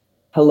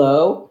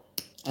Hello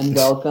and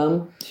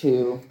welcome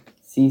to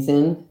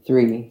season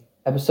 3,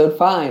 episode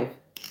 5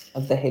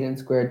 of the Hayden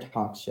Squared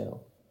Talk Show.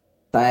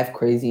 I have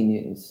crazy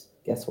news.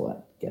 Guess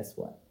what?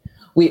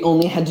 We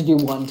only had to do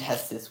one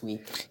test this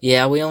week.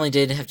 Yeah, we only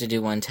did have to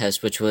do one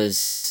test, which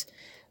was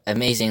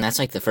amazing. That's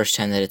like the first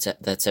time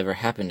that's ever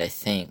happened, I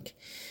think.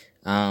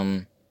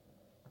 No,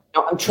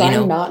 I'm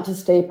trying not to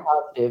stay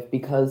positive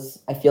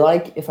because I feel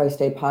like if I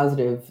stay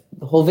positive,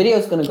 the whole video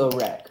is going to go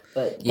wreck.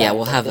 But yeah,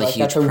 we'll have a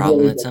huge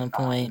problem at some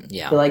point.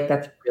 Yeah, I feel like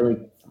that's really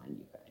good sign,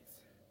 you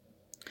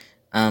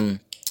guys.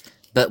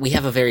 But we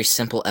have a very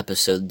simple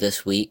episode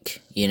this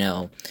week.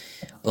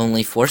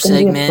 Only 4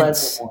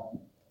 segments,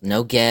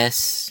 no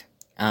guests.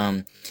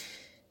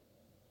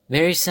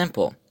 Very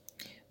simple.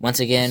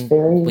 Once again,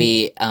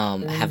 we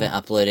haven't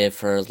uploaded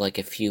for like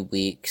a few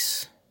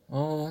weeks.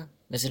 Oh,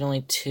 is it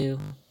only 2?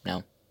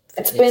 No.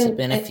 It's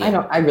been a few.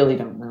 I really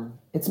don't know.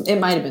 It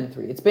might have been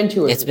 3. It's been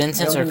 2 or 3. It's been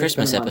since our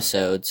Christmas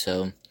episode,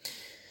 so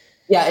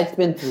yeah, it's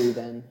been 3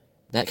 then.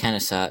 That kind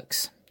of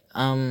sucks.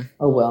 Oh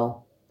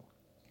well.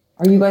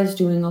 Are you guys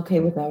doing okay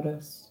without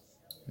us?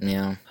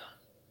 Yeah.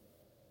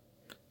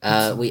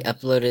 We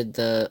uploaded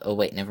the... Oh,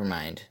 wait, never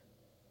mind.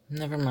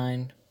 That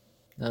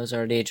was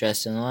already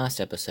addressed in the last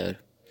episode.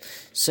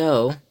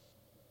 So,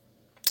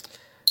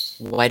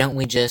 why don't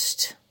we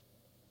just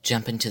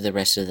jump into the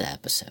rest of the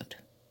episode?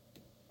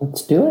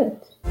 Let's do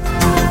it.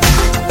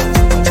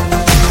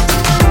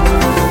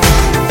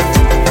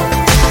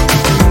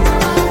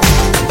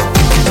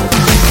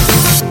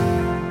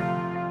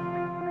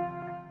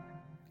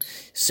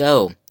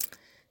 So,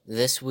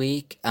 this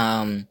week,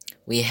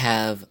 we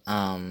have,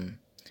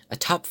 a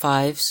top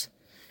 5s,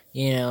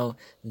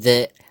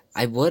 that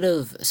I would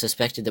have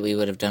suspected that we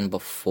would have done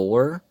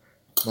before.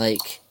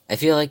 Like, I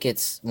feel like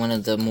it's one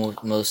of the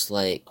most,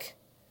 like,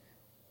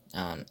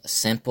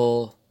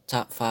 simple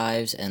top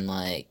 5s, and,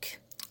 like,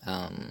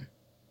 one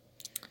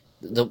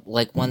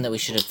that we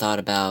should have thought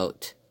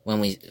about when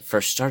we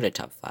first started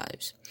top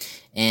 5s.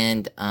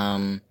 And,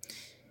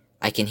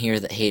 I can hear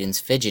that Hayden's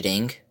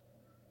fidgeting.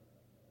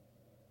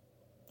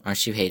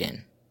 Aren't you,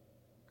 Hayden?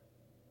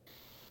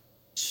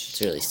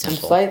 It's really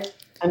simple.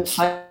 I'm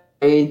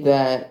slightly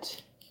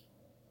that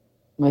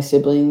my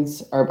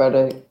siblings are about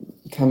to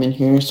come in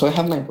here, so I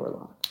have my door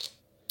locked.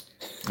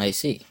 I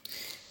see.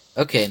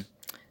 Okay,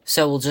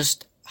 so we'll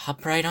just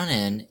hop right on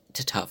in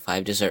to top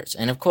 5 desserts.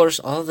 And of course,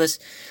 all of this,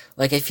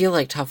 like, I feel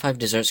like top 5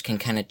 desserts can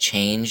kind of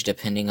change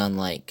depending on,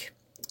 like,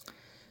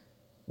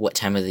 what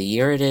time of the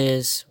year it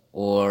is,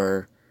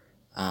 or,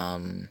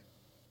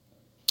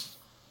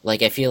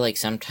 like, I feel like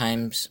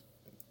sometimes,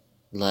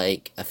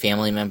 like, a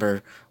family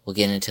member will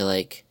get into,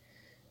 like,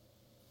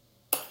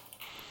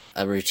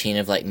 a routine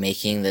of, like,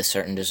 making this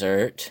certain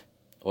dessert,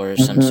 or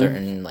some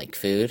certain, like,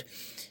 food,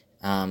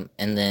 and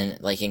then,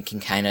 like, it can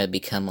kind of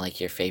become,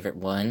 like, your favorite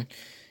one,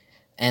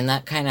 and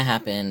that kind of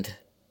happened,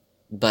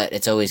 but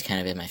it's always kind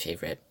of been my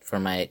favorite for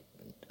my,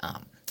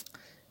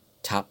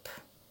 top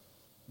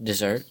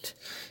dessert.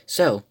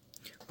 So,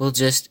 we'll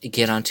just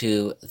get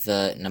onto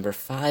the number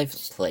 5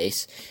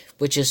 place,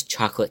 which is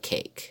chocolate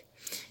cake.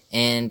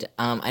 And,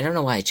 I don't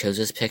know why I chose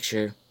this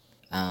picture.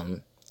 I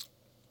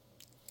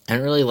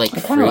don't really like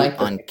fruit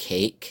on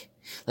cake.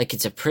 Like,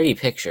 it's a pretty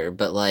picture,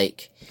 but,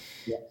 like,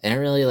 I don't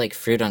really like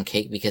fruit on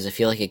cake because I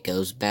feel like it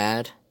goes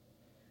bad.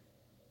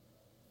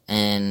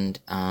 And,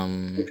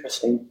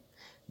 Interesting.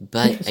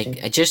 But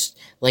I just,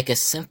 like a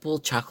simple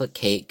chocolate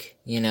cake,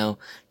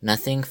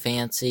 nothing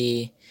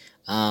fancy.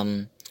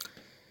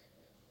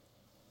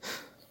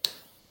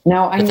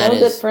 Now, I know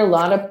that for a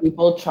lot of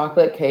people,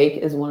 chocolate cake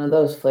is one of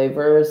those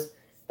flavors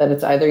that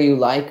it's either you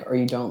like or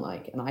you don't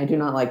like. And I do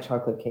not like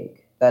chocolate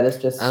cake. That is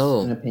just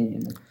an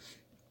opinion.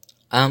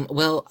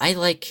 Well, I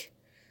like...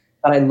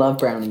 But I love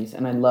brownies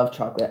and I love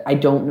chocolate. I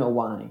don't know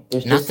why.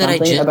 There's not just that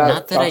something about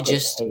not that I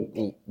just,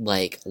 cake.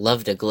 Like,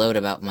 love to gloat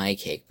about my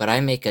cake, but I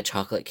make a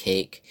chocolate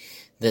cake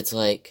that's,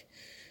 like,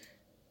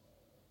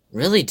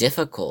 really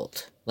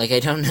difficult. Like, I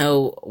don't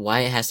know why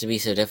it has to be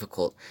so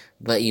difficult,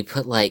 but you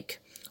put, like,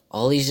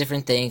 all these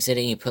different things in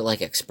it. You put, like,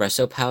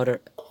 espresso,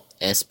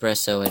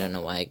 I don't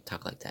know why I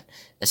talk like that,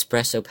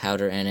 espresso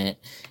powder in it,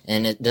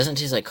 and it doesn't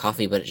taste like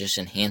coffee, but it just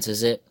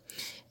enhances it.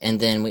 And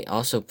then we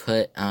also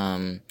put,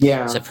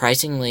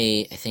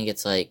 surprisingly, I think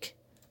it's, like,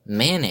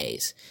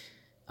 mayonnaise.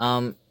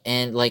 And,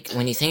 like,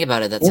 when you think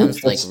about it, that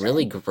sounds, like,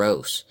 really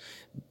gross.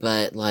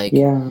 But, like,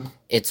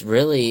 it's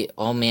really,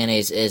 all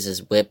mayonnaise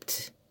is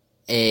whipped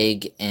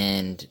egg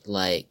and,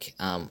 like,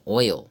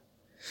 oil.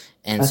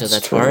 And so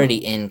that's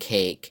already in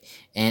cake.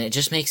 And it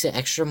just makes it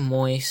extra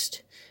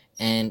moist.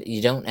 And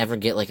you don't ever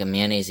get, like, a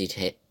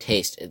mayonnaise-y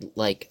taste. It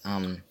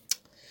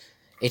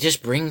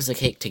just brings the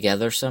cake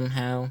together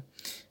somehow.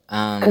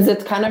 Because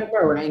it's kind of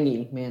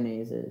meringue,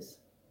 mayonnaise is.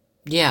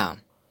 Yeah.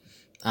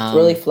 It's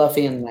really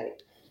fluffy and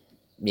light.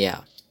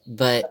 Yeah.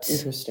 But... That's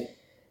interesting.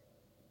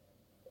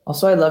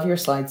 Also, I love your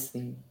slides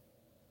theme.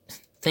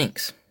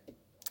 Thanks.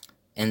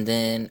 And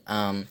then,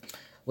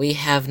 we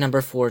have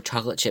number 4,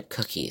 chocolate chip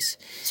cookies.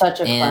 Such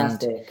a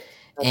classic.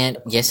 And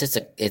yes,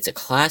 it's a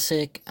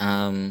classic.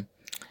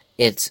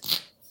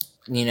 It's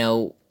you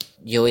know,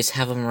 you always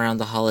have them around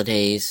the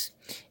holidays,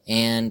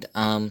 and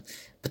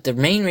but the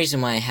main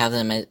reason why I have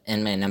them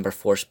in my number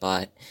 4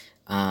 spot,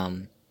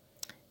 um,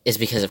 is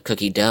because of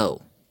cookie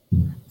dough.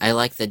 I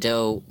like the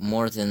dough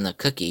more than the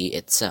cookie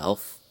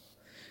itself.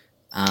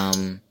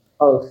 Um,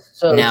 Oh,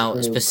 so Now,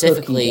 true.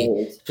 Cookie dough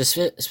is the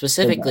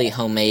specifically best.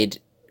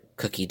 homemade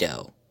cookie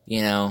dough,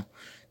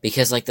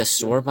 because like the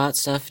store bought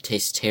stuff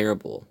tastes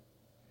terrible.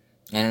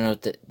 I don't know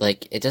what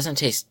like it doesn't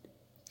taste.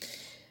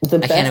 The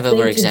I kind of best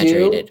over thing to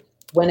do exaggerated.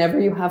 whenever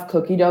you have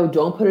cookie dough,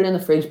 don't put it in the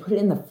fridge, put it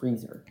in the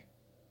freezer.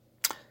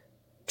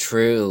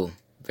 True,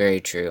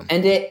 very true.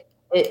 And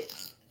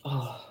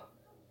oh,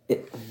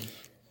 it,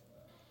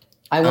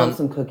 I want Um,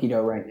 some cookie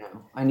dough right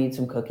now. I need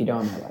some cookie dough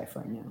in my life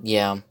right now.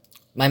 yeah,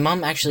 my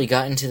mom actually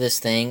got into this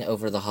thing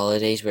over the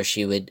holidays where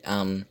she would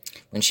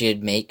when she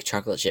would make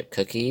chocolate chip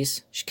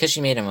cookies, because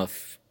she made them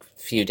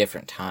few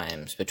different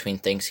times between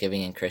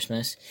Thanksgiving and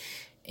Christmas.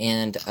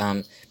 And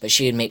but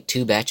she would make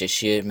 2 batches.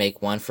 She would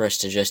make one for us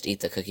to just eat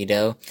the cookie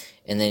dough,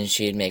 and then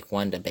she'd make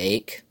one to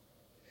bake,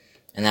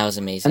 and that was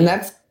And amazing.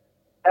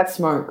 that's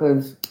smart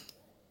because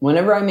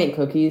whenever I make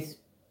cookies,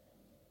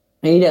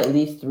 I need at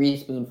least 3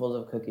 spoonfuls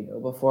of cookie dough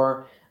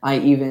before I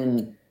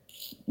even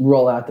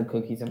roll out the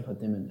cookies and put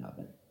them in the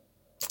oven.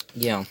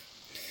 Yeah,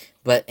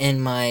 but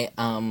in my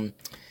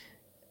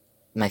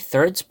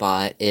third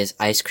spot is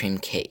ice cream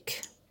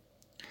cake.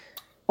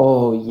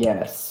 Oh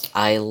yes.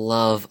 I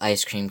love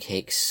ice cream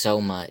cake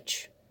so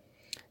much.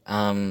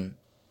 Um,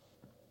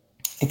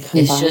 It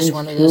it's just combines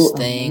one of those two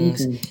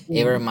things. amazing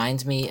It things.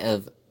 reminds me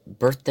of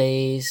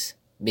birthdays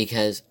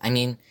because I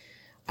mean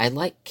I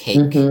like cake,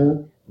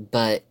 Mm-hmm.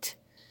 but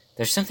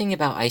there's something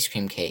about ice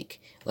cream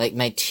cake. Like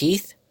my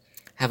teeth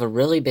have a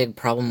really big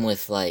problem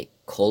with like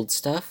cold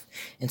stuff,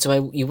 and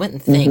so you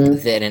wouldn't think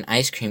Mm-hmm. that an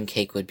ice cream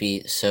cake would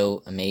be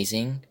so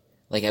amazing.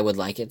 Like I would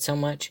like it so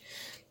much,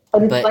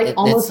 But it's but like it's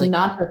almost like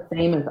not the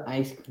same as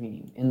ice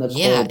cream in the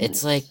yeah,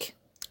 it's coldness. like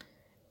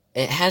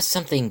it has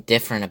something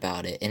different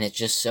about it, and it's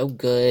just so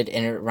good,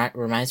 and it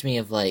reminds me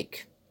of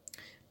like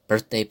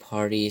birthday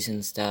parties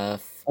and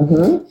stuff,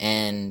 Mm-hmm.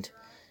 and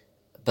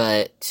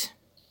but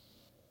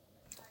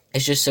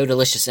it's just so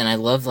delicious, and I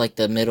love like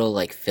the middle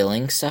like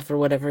filling stuff or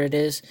whatever it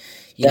is,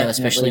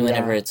 especially Definitely,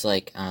 whenever yeah. it's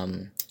like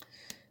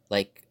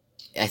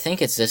I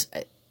think it's this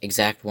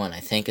exact one. I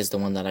think is the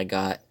one that I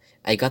got.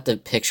 I got the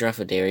picture off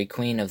of Dairy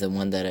Queen of the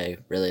one that I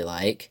really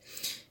like,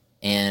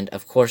 and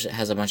of course it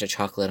has a bunch of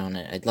chocolate on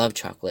it. I love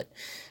chocolate.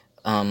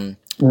 Um,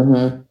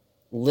 Mm-hmm.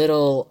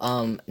 Little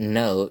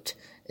note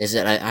is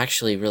that I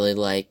actually really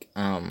like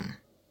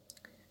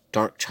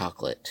dark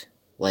chocolate.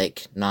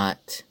 Like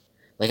not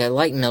like I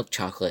like milk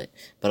chocolate,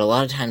 but a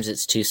lot of times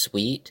it's too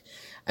sweet.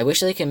 I wish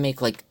they could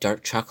make like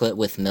dark chocolate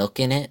with milk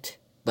in it,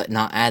 but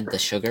not add the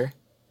sugar.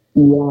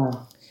 Yeah.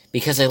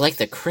 Because I like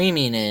the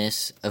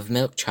creaminess of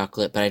milk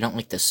chocolate, but I don't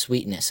like the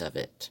sweetness of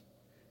it.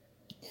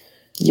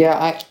 Yeah,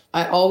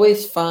 I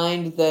always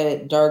find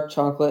that dark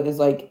chocolate is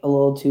like a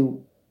little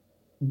too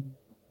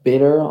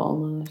bitter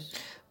almost.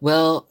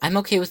 Well, I'm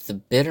okay with the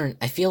bitter.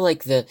 I feel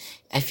like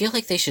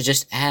they should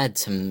just add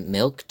some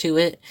milk to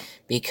it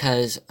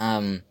because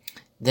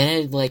then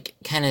it'd like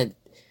kind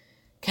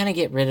of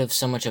get rid of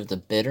so much of the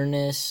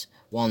bitterness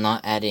while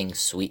not adding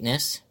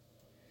sweetness.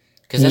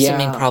 Because that's the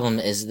main Yeah. problem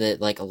is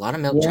that like a lot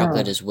of milk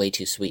chocolate Yeah. is way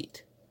too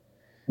sweet.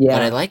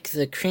 But I Yeah. like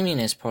the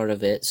creaminess part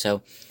of it,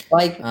 so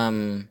Like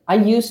um I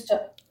used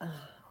to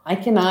I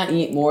cannot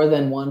eat more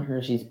than one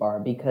Hershey's bar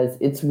because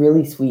it's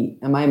really sweet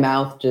and my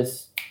mouth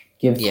just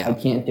gives I yeah.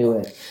 can't do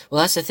it.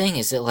 Well, that's the thing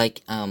is that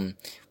like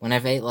when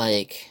I've ate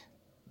like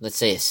let's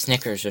say a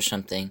Snickers or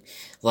something,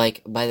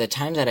 like by the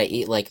time that I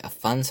eat like a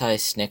fun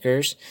size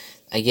Snickers,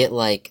 I get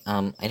like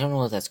I don't know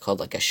what that's called,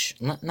 like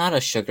not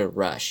a sugar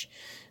rush,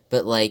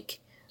 but like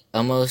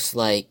almost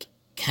like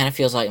kind of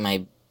feels like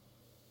my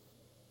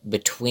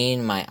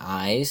between my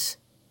eyes,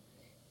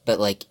 but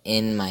like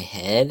in my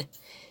head.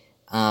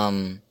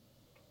 Um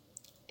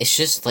it's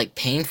just like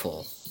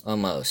painful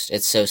almost.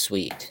 It's so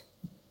sweet.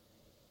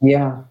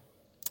 Yeah.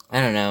 I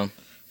don't know.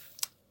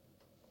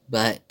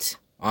 But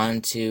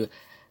on to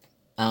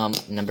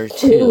number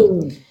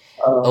 2,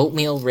 Oh,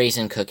 oatmeal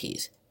raisin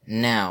cookies.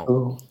 Now,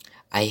 oh.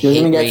 I You're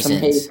gonna hate get some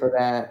hate raisins. for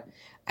that.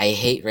 I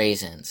hate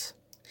raisins.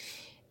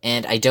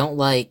 And I don't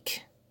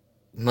like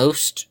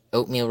most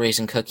oatmeal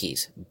raisin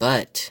cookies,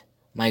 but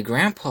my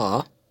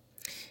grandpa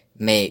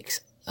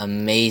makes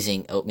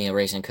amazing oatmeal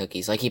raisin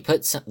cookies. Like he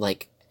puts some,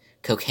 like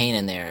cocaine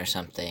in there or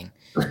something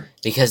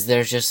because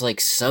they're just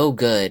like so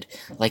good.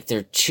 Like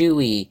they're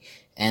chewy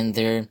and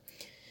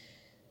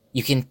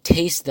you can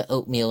taste the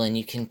oatmeal and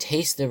you can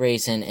taste the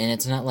raisin, and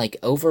it's not like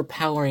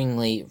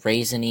overpoweringly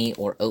raisiny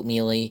or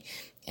oatmeally,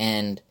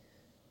 and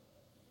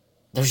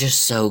they're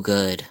just so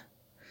good.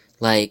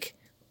 Like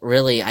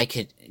really, I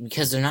could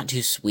because they're not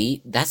too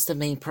sweet. That's the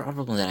main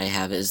problem that I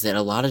have is that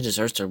a lot of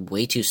desserts are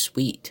way too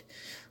sweet.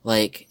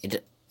 Like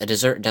a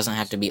dessert doesn't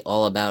have to be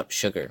all about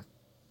sugar,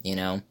 you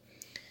know.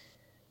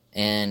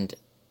 And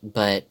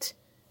but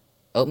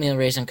oatmeal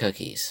raisin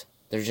cookies,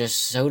 they're just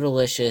so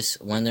delicious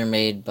when they're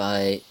made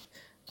by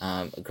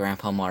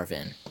Grandpa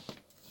Marvin.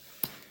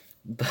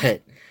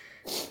 But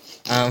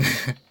um,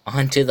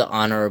 on to the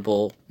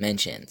honorable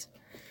mentions.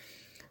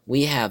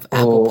 We have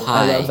apple Oh,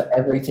 I love pie.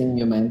 everything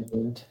you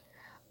mentioned.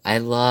 I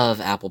love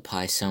apple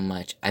pie so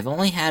much. I've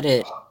had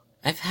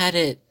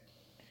it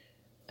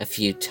a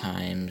few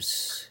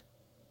times.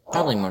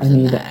 Probably more I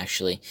than need that,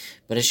 actually.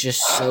 But it's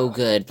just so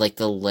good. Like,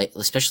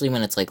 especially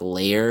when it's, like,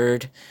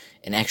 layered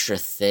and extra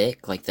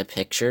thick, like the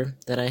picture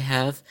that I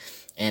have.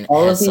 And it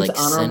all of has, these like,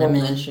 honorable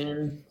cinnamon.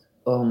 mentions.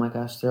 Oh my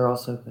gosh, they're all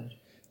so good.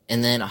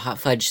 And then a hot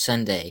fudge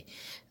sundae.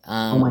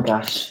 Oh my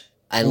gosh,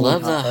 I I need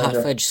love hot the fudge.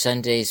 hot fudge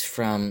sundaes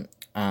from,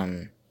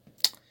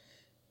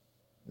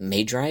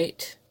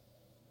 Maid-Rite.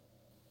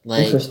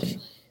 Like,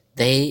 Interesting.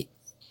 they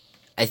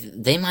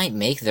they might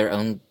make their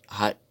own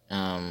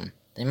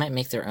they might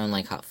make their own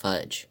like hot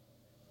fudge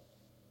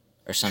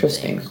or something.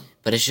 Interesting.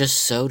 But it's just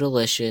so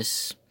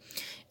delicious.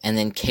 And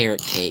then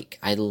carrot cake.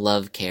 I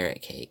love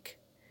carrot cake.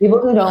 People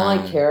who don't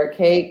like Um carrot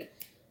cake,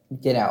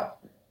 get out.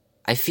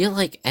 I feel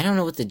like I don't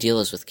know what the deal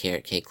is with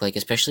carrot cake, like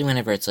especially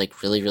whenever it's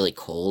like really really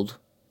cold,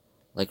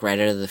 like right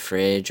out of the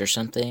fridge or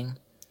something.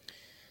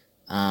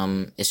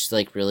 It's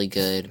like really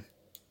good.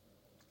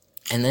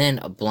 And then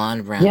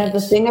blonde Yeah, the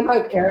brownies. thing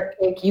about carrot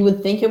cake, you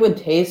would think it would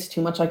taste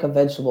too much like a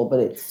vegetable, but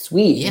it's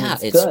sweet and Yeah,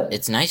 it's good.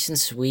 it's nice and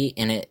sweet,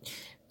 and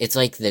it's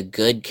like the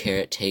good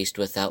carrot taste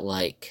without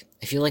like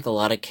I feel like a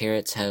lot of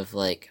carrots have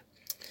like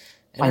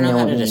I I don't know know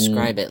how what to you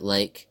describe mean. it.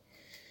 Like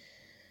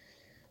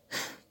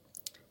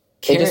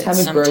They just carrots have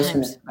a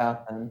grossness sometimes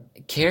about them.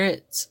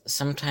 carrots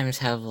sometimes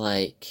have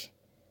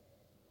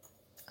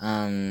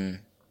um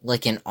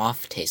like an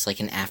off taste, like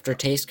an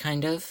aftertaste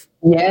kind of.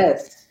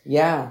 Yes.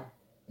 Yeah.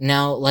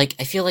 Now, like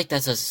I feel like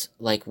that's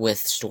like with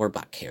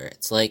store-bought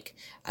carrots. Like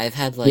I've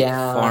had like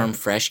Yeah. farm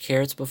fresh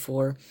carrots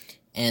before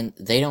and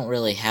they don't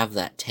really have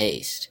that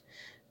taste.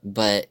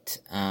 But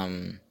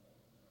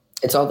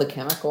It's all the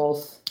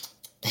chemicals.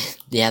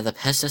 yeah, the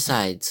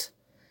pesticides.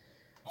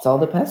 It's all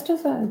the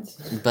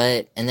pesticides.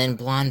 But and then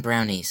blonde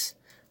brownies.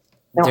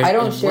 Now, There's I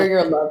don't share what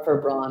your love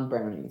for blonde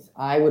brownies.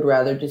 I would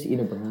rather just eat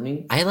a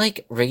brownie. I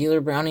like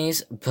regular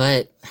brownies,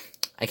 but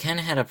I kind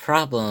of had a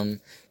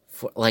problem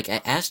for like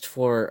I asked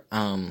for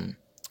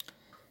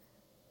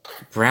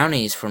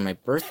brownies for my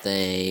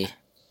birthday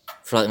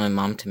for like my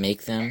mom to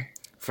make them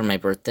for my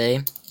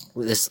birthday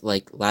this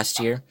like last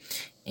year,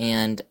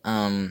 and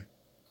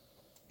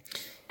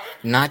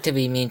not to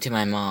be mean to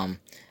my mom,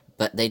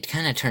 but they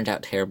kind of turned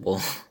out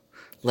terrible.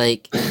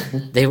 Like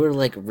they were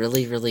like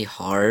really really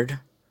hard,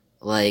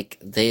 like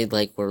they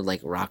like were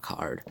like rock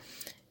hard,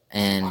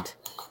 and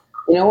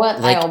You know what I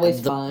like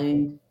always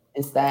find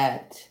is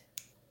that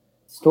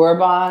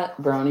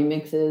store-bought brownie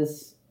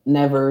mixes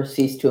never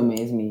cease to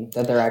amaze me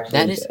that they're that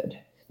actually is good.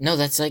 no,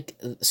 that's like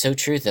so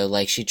true though.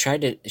 Like she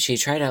tried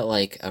out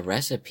like a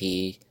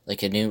recipe,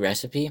 like a new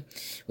recipe,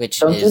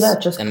 which Don't do is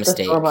that just a because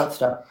the store-bought mistake.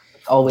 stuff.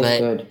 It's always But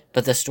good.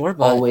 but the store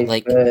bought Always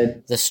like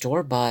good. the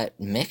store bought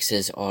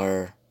mixes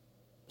are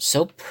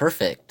so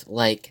perfect.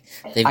 Like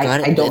they've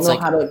got I it. don't It's know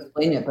like how to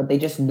explain it, but they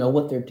just know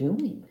what they're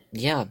doing.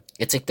 yeah,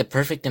 it's like the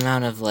perfect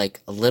amount of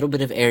like a little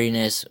bit of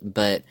airiness,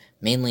 but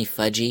mainly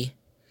fudgy.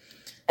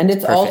 And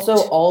It's it's also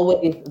perfect.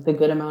 always the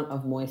good amount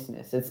of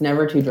moistness. It's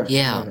never too dry.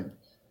 Yeah, Never.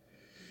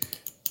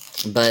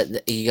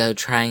 but you go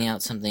trying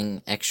out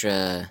something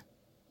extra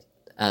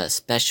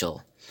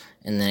special,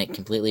 and then it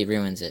completely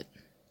ruins it.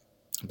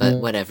 But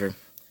Mm. whatever.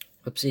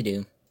 Whoopsie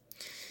doo.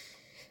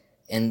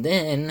 And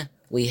then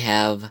we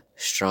have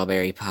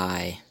strawberry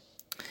pie.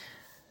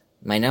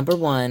 My number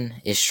one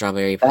is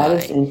strawberry That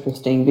is pie.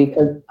 interesting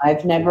because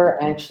I've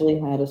never actually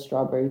had a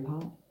strawberry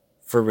pie.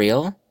 For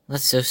real?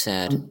 That's so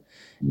sad.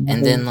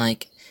 And then, Never.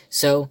 like,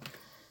 so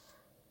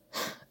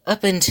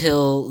up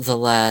until the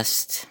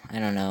last, I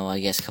don't know, I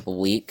guess couple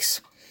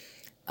weeks,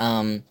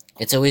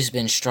 it's always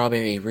been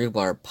strawberry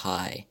rhubarb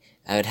pie.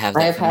 I would have I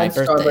that have for my had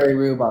strawberry birthday.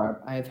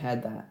 rhubarb. I have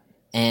had that.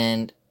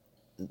 And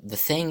the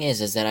thing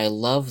is that I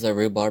love the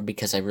rhubarb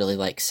because I really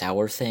like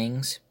sour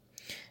things.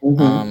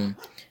 Mm-hmm. Um,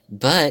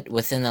 but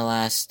within the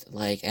last,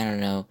 like, I don't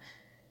know,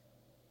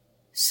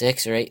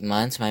 6 or 8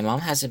 months, my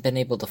mom hasn't been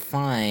able to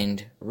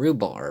find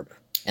rhubarb.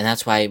 And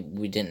that's why I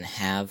didn't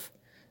have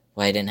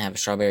a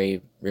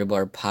strawberry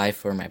rhubarb pie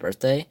for my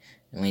birthday.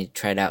 And we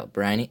tried out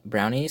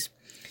brownies.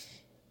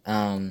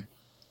 Um,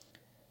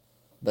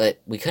 but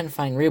we couldn't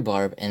find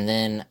rhubarb. And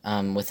then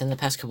within the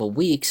past couple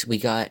weeks, we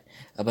got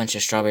a bunch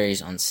of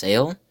strawberries on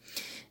sale.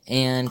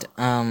 And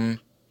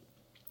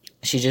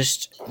she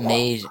just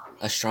made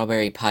a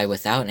strawberry pie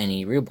without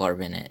any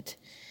rhubarb in it.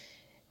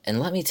 And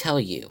let me tell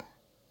you,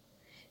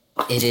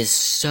 it is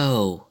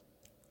so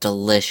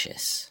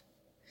delicious.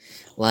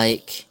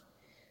 Like,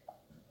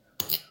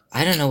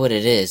 I don't know what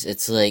it is.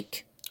 It's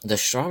like the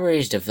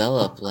strawberries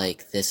develop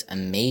like this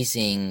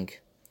amazing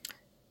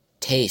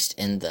taste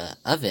in the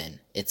oven.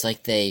 It's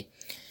like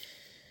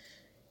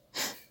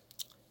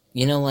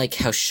you know, like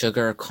how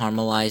sugar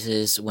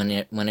caramelizes when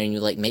you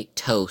like make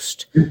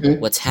toast. Mm-hmm.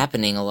 What's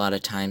happening a lot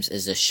of times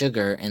is the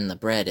sugar in the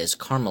bread is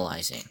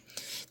caramelizing.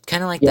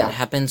 Kind of like that Yeah.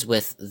 happens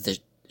with the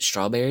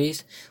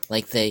strawberries.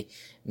 Like they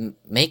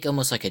make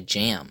almost like a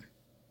jam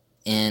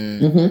in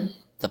Mm-hmm.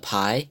 the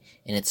pie,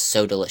 and it's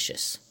so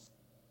delicious.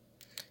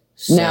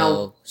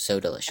 Now, So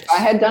delicious. If I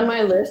had done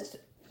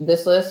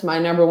this list, my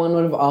number one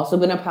would have also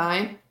been a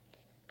pie,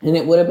 and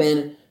it would have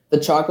been the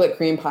chocolate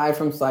cream pie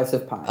from Slice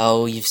of Pie.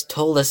 Oh, you've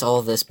told us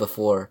all this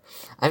before.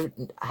 I've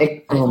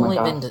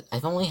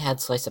only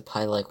had slice of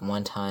pie like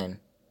one time.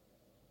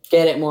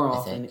 Get it more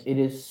often. It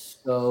is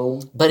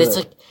so But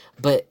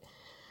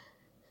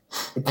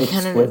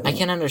good. I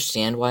can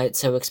understand why it's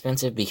so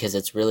expensive because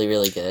it's really,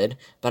 really good.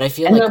 But I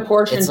feel and like their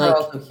portions it's like, are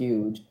also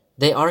huge.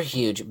 They are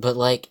huge, but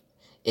like,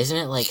 isn't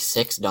it like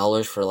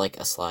 $6 for like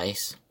a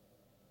slice?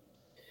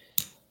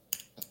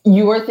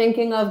 You were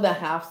thinking of the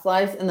half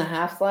slice, and the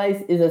half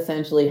slice is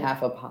essentially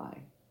half a pie.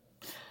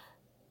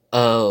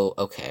 Oh,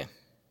 okay.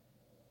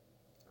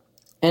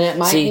 And it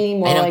might be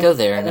more. I don't go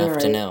there enough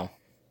to know.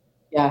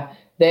 Yeah,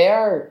 they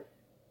are.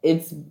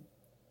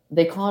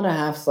 They call it a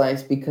half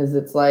slice because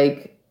it's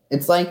like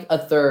a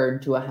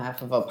third to a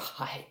half of a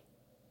pie.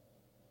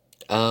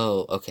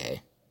 Oh,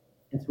 okay.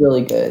 It's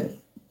really good.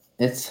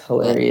 It's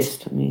hilarious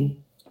to me.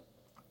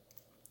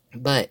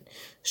 But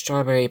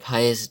strawberry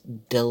pie is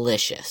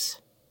delicious.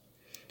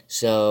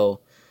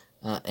 So,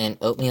 and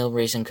oatmeal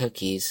raisin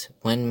cookies,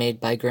 when made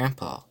by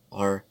Grandpa,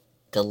 are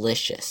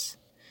delicious.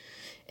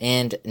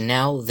 And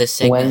now this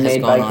segment has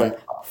gone on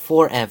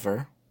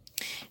forever.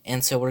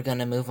 And so we're going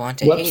to move on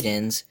to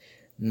Hayden's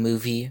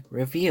movie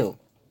review.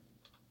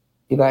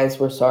 You guys,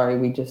 we're sorry.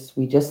 We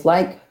just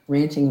like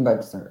ranting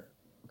about dessert.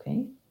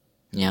 Okay?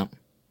 Yeah.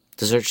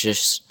 Dessert's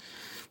just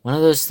one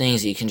of those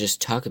things that you can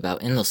just talk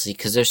about endlessly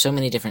because there's so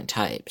many different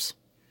types.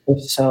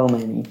 There's so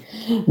many.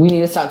 We need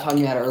to stop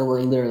talking about it or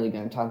we're literally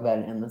going to talk about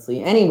it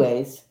endlessly.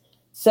 Anyways,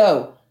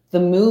 so the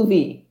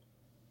movie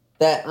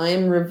that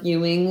I'm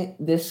reviewing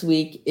this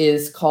week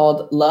is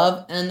called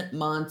Love and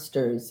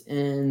Monsters,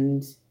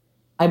 and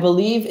I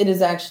believe it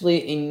is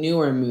actually a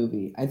newer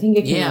movie. I think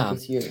it came out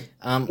this year. It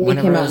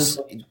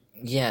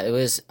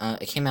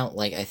came out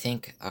like I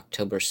think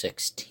October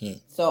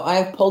 16th. So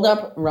I've pulled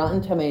up Rotten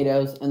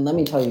Tomatoes, and let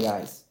me tell you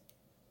guys,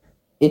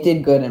 it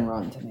did good in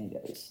Rotten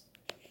Tomatoes.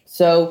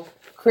 So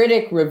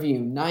critic review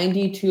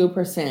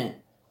 92%,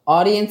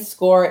 audience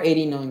score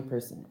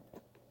 89%.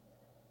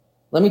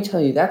 Let me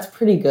tell you, that's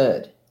pretty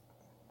good.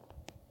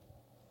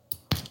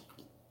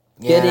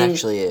 Yeah, it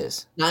actually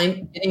is.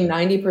 Getting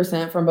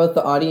 90% from both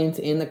the audience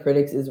and the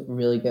critics is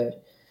really good.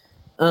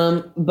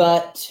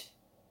 But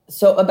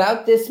so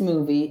about this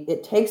movie,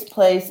 it takes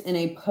place in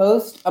a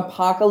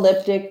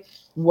post-apocalyptic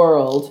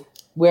world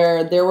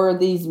where there were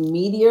these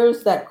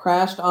meteors that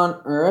crashed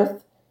on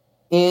Earth,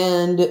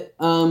 and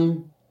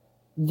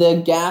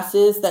the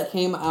gases that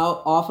came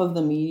out off of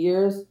the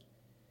meteors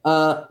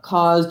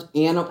caused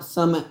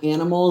some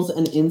animals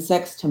and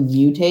insects to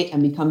mutate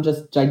and become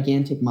just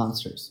gigantic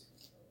monsters.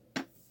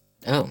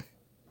 Oh,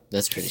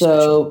 that's pretty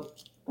special. So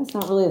that's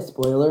not really a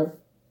spoiler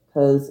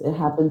because it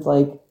happens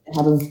right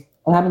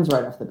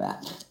off the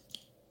bat.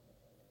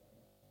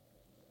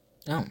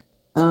 Oh.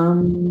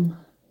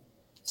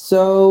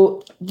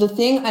 So the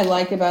thing I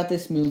like about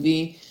this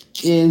movie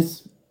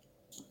is,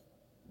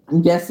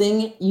 I'm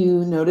guessing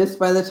you noticed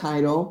by the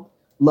title,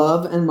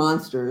 Love and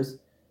Monsters,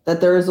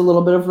 that there is a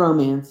little bit of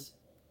romance,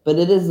 but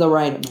it is the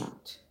right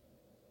amount.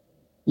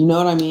 You know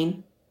what I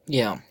mean?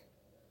 Yeah.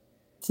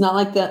 It's not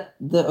like the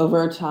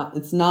over top.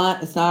 It's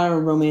not a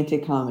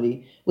romantic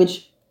comedy,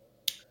 which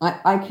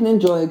I can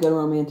enjoy a good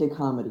romantic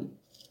comedy,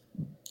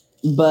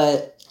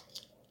 but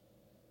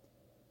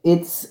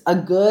it's a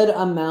good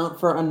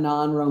amount for a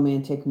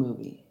non-romantic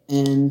movie.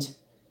 And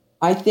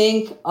I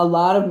think a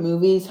lot of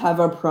movies have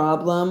a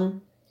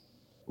problem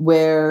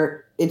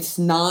where it's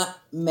not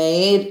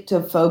made to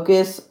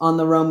focus on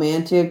the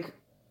romantic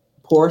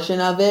portion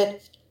of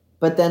it,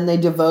 but then they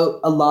devote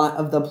a lot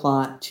of the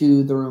plot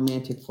to the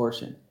romantic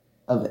portion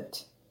of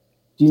it.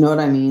 Do you know what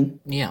I mean?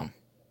 Yeah.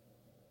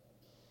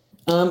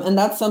 And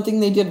that's something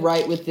they did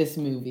right with this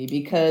movie,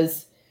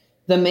 because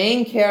the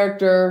main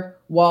character,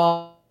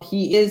 while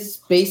he is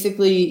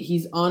basically,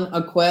 he's on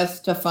a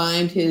quest to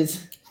find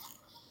his,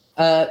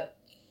 I'm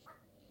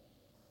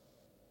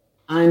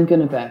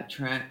gonna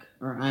backtrack,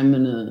 or I'm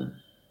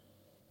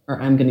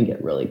gonna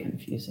get really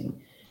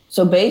confusing.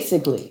 So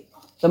basically,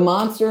 the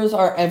monsters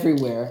are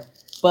everywhere,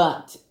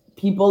 but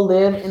people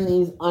live in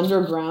these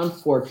underground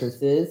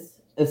fortresses,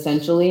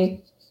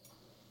 essentially,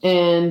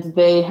 and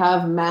they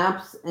have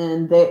maps,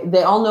 and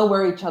they all know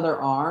where each other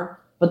are,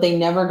 but they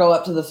never go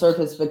up to the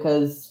surface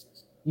because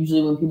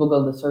usually when people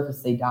go to the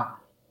surface, they die.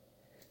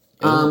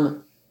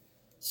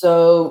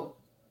 So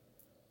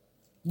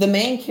the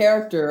main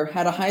character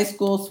had a high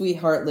school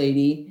sweetheart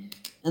lady,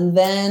 and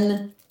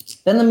then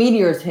the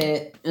meteors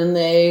hit, and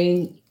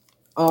they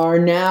are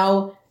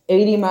now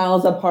 80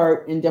 miles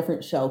apart in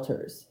different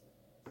shelters.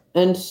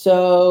 And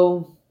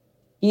so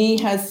he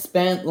has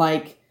spent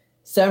like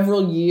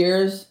several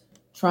years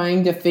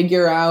trying to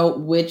figure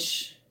out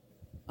which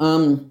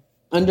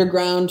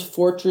underground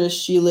fortress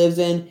she lives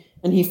in,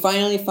 and he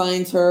finally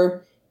finds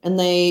her, and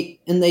they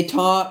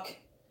talk,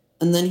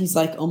 and then he's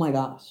like, oh my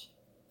gosh,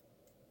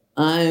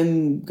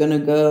 I'm gonna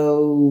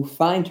go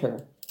find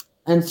her.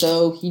 And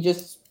so he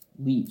just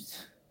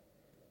leaves.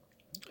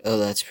 Oh,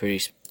 that's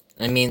pretty.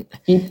 I mean,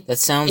 He that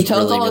sounds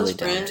tells really, all really his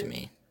dumb to friends,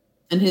 me.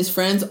 and his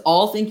friends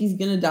all think he's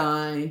gonna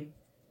die.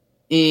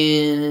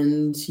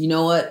 And you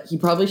know what? He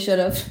probably should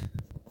have,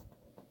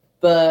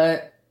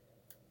 but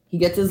he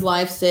gets his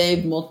life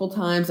saved multiple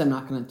times. I'm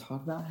not gonna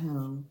talk about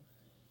how,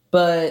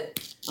 but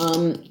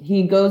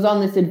he goes on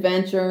this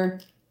adventure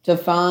to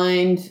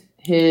find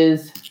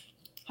his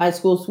high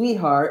school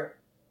sweetheart,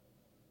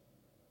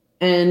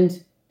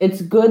 and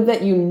it's good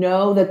that you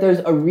know that there's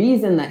a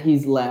reason that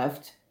he's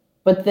left,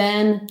 but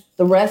then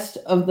the rest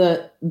of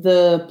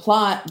the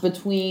plot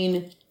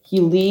between he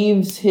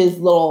leaves his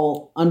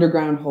little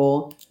underground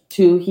hole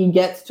to he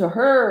gets to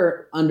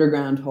her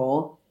underground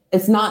hole,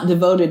 it's not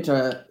devoted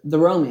to the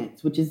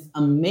romance, which is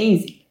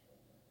amazing.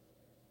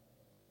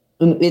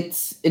 And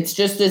it's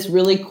just this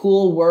really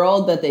cool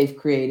world that they've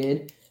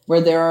created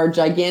where there are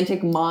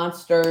gigantic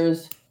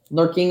monsters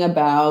lurking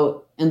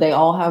about, and they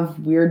all have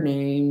weird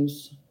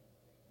names.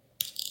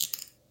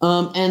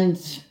 And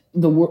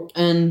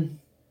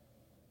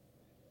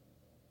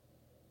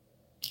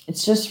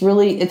it's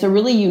a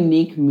really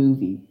unique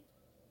movie.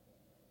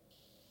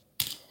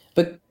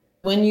 But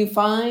when you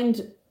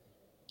find,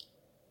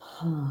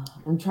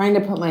 I'm trying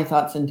to put my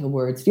thoughts into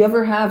words. Do you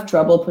ever have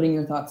trouble putting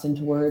your thoughts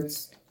into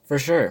words? For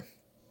sure.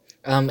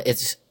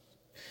 It's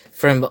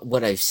from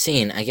what I've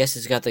seen. I guess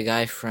it's got the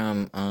guy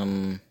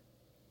from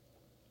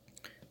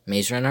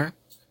Maze Runner.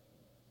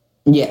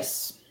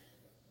 Yes.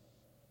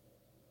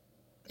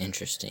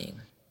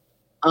 Interesting.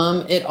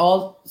 It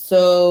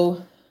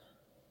also,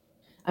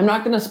 I'm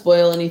not going to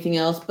spoil anything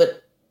else,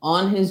 but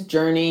on his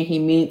journey, he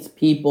meets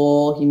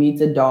people. He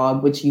meets a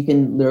dog, which you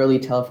can literally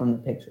tell from the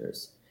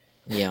pictures.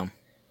 Yeah.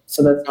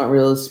 So that's not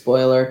really a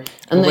spoiler.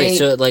 And Wait,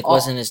 so it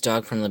wasn't his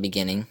dog from the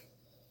beginning?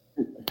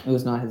 It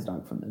was not his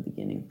dog from the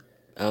beginning.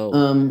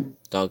 Oh,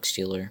 dog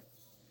stealer.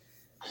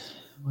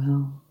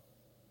 Well,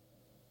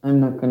 I'm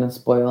not going to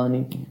spoil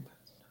anything.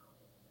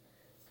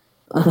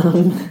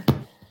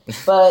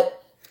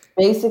 But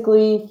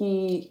basically,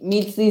 he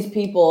meets these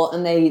people,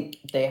 and they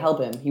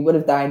help him. He would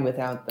have died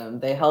without them.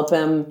 They help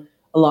him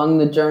along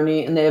the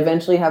journey, and they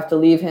eventually have to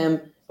leave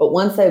him. But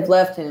once they've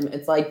left him,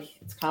 it's kind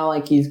of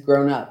like he's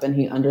grown up, and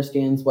he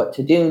understands what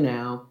to do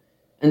now.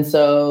 And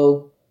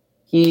so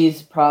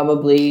he's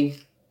probably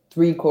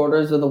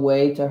 3/4 of the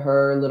way to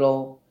her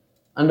little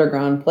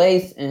underground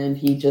place, and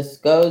he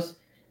just goes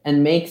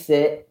and makes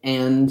it.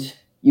 And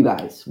you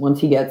guys, once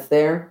he gets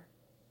there,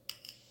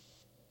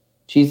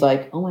 she's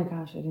like, "Oh my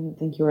gosh, I didn't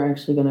think you were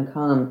actually going to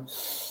come.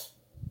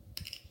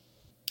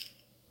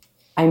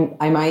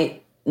 I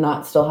might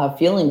not still have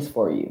feelings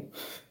for you."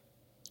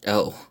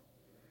 Oh,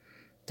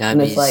 that'd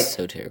be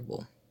so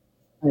terrible.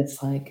 And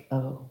it's like,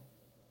 oh,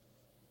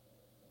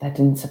 that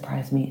didn't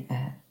surprise me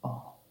at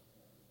all.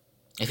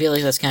 I feel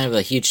like that's kind of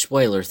a huge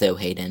spoiler, though,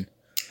 Hayden.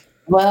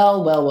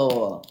 Well.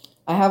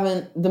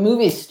 The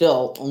movie's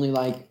still only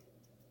like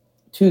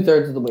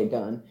 2/3 of the way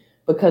done.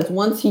 Because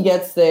once he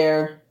gets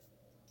there,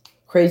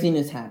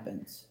 craziness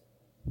happens.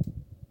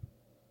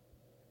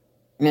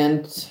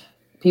 And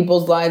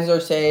people's lives are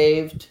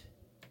saved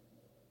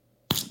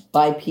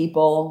by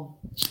people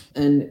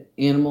and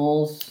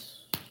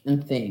animals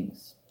and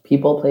things.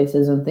 People,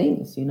 places, and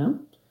things, you know?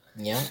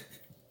 Yeah.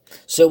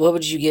 So what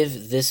would you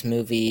give this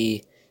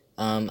movie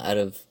out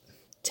of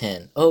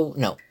 10? Oh,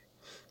 no.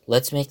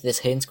 Let's make this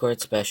Hayden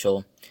Squared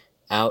special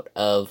out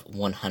of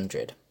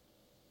 100.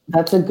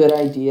 That's a good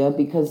idea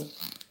because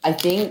I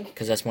think...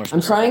 Because that's more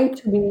specific. I'm trying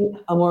to be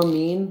a more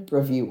mean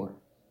reviewer.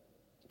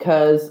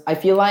 Because I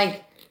feel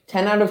like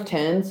 10 out of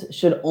 10s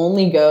should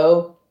only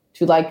go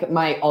to like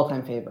my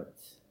all-time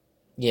favorites.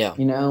 Yeah.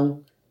 You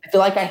know? I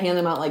feel like I hand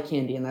them out like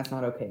candy, and that's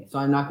not okay. So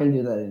I'm not going to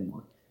do that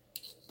anymore.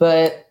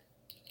 But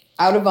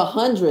out of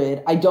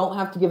 100, I don't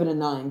have to give it a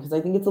 9 because I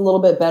think it's a little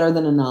bit better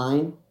than a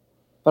 9.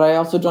 But I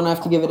also don't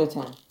have to give it a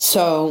 10.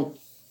 So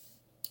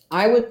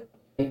I would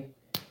say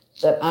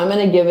that I'm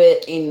going to give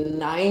it a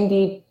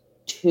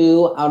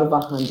 92 out of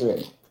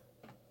 100.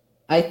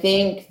 I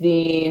think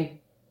the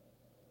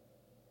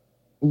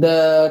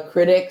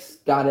critics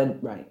got it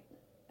right.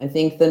 I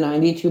think the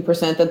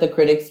 92% that the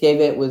critics gave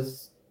it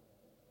was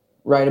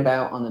right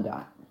about on the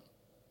dot.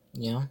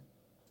 Yeah.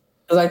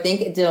 Because I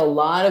think it did a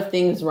lot of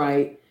things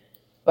right,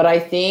 but I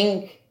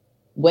think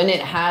when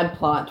it had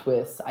plot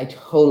twists, I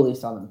totally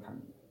saw them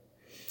coming.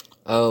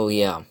 Oh,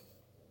 yeah.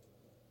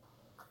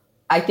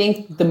 I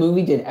think the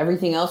movie did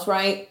everything else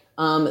right.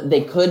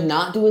 They could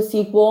not do a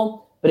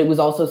sequel, but it was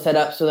also set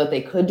up so that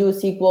they could do a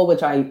sequel,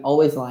 which I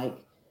always like.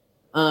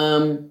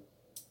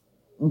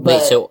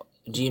 Wait, so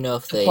do you know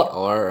if they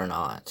are or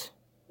not?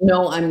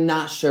 No, I'm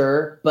not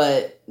sure,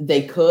 but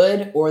they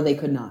could or they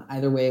could not.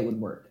 Either way, it would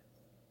work.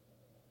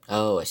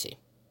 Oh, I see.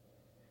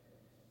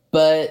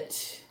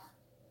 But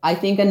I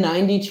think a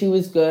 92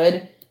 is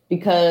good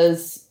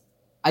because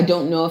I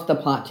don't know if the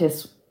oh my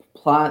gosh.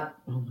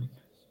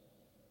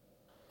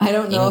 I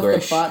don't know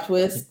if the plot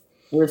twists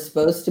were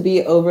supposed to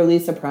be overly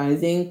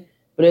surprising,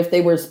 but if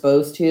they were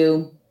supposed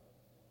to,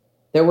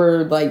 there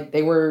were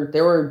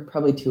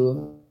probably 2 of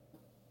them.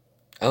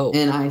 Oh.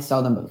 And I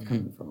saw them both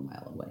coming from a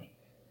mile away.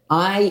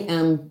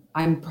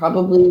 I'm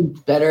probably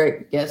better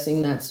at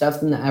guessing that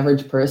stuff than the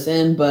average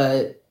person,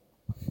 but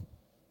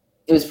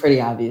it was pretty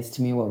obvious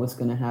to me what was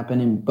going to happen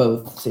in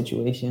both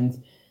situations.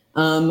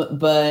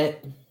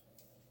 But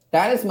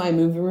that is my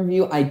movie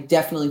review. I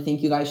definitely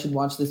think you guys should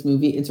watch this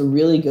movie. It's a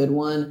really good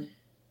one.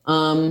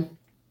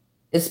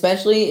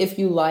 Especially if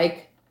you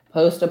like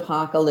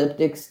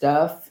post-apocalyptic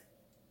stuff,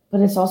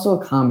 but it's also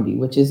a comedy,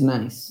 which is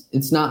nice.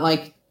 It's not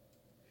like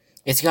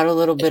It's got a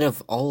little bit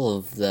of all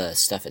of the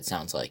stuff, it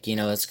sounds like. You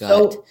know, it's got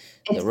so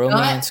the it's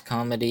romance, not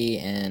comedy,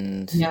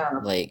 and, yeah.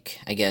 like,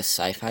 I guess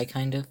sci-fi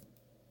kind of.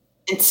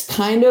 It's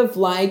kind of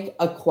like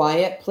A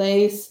Quiet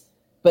Place,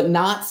 but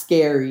not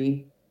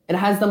scary. It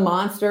has the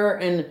monster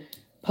and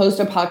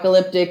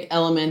post-apocalyptic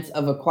elements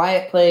of A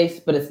Quiet Place,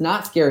 but it's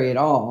not scary at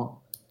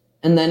all.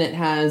 And then it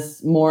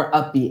has more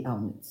upbeat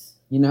elements,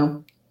 you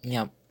know?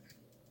 Yep.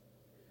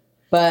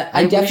 But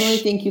I I definitely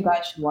wish... think you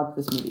guys should watch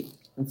this movie.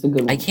 It's a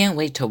good I one. can't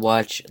wait to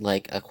watch,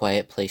 like, A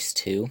Quiet Place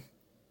 2.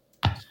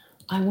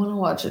 I want to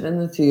watch it in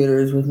the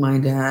theaters with my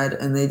dad,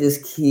 and they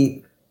just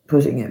keep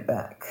pushing it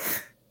back.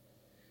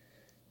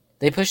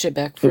 They pushed it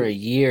back for a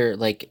year,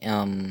 like,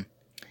 in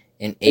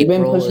They've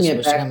been April. It pushing was it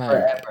supposed to back come out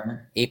in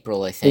forever.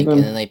 April, I They've think, and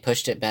then been, they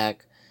pushed it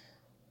back,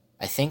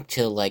 I think,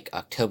 till, like,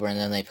 October, and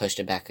then they pushed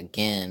it back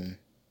again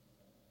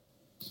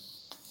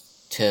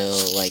till,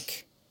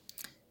 like,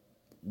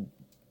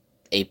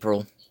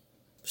 April.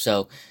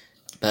 So,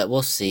 but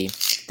we'll see.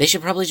 They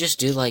should probably just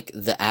do, like,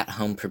 the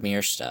at-home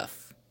premiere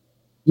stuff.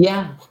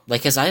 yeah,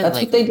 Like, cause that's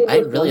what they did I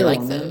with really Wonder like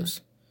Woman.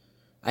 those.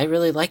 I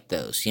really like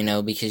those, you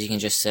know, because you can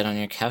just sit on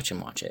your couch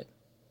and watch it.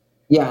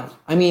 Yeah,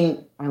 I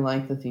mean, I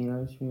like the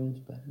theater experience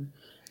better,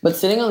 but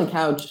sitting on the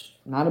couch,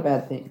 not a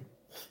bad thing.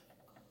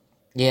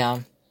 Yeah,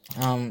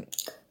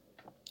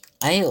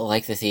 I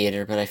like the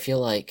theater, but I feel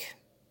like,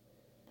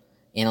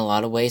 in a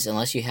lot of ways,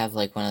 unless you have,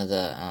 like, one of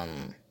the,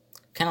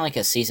 kind of like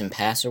a season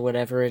pass or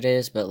whatever it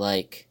is, but,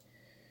 like,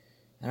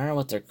 I don't know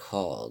what they're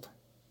called.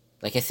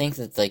 Like, I think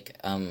that, like,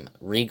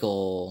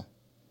 Regal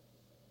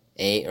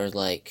 8, or,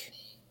 like,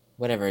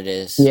 whatever it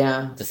is,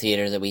 Yeah, the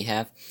theater that we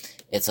have,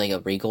 it's like a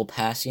Regal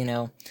pass, you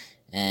know?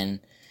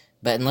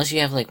 But unless you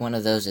have, like, one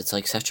of those, it's,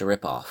 like, such a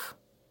ripoff.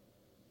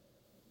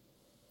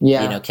 You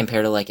know, yeah,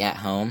 compared to, like, at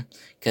home.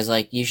 Because,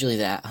 like, usually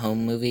the at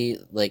home movie,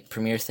 like,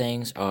 premiere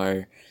things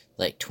are,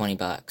 like,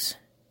 $20.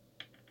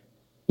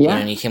 You know, yeah.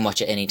 and you can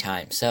watch it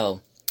anytime.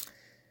 So,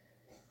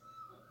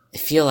 I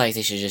feel like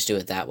they should just do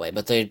it that way.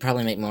 But they'd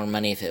probably make more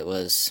money if it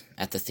was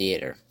at the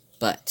theater.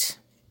 But,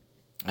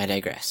 I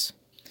digress.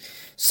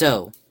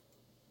 So,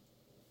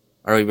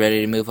 are we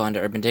ready to move on to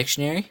Urban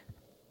Dictionary?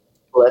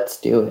 Let's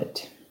do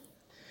it.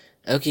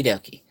 Okie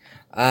dokie.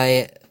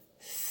 I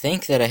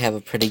think that I have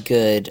a pretty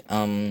good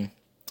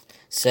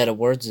set of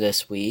words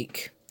this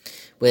week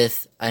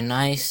with a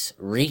nice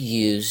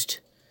reused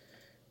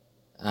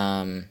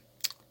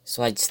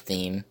slides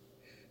theme.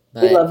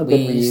 We But love a good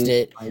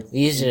reuse.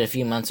 we used it a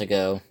few months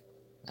ago,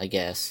 I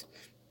guess.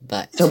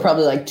 But So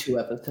probably like 2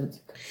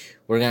 episodes.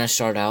 we're going to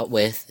start out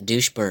with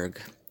doucheberg.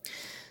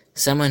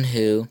 Someone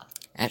who,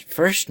 at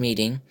first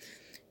meeting,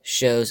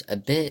 shows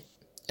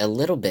a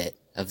little bit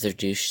of their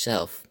douche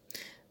self.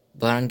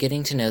 But on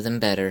getting to know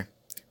them better,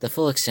 the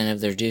full extent of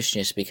their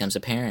doucheness becomes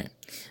apparent,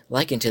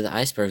 likened to the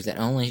iceberg that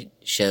only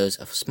shows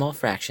a small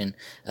fraction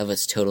of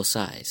its total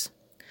size.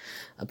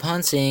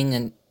 Upon seeing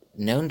a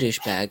known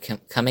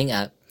douchebag coming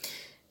up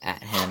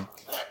at him,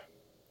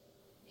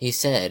 he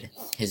said,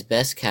 his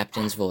best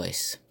captain's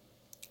voice,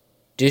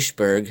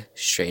 "Doucheberg,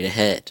 straight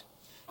ahead."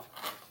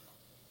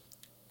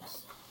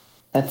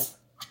 That's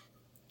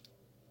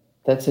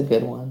a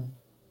good one.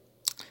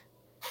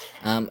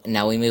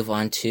 Now we move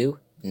on to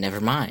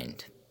never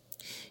mind.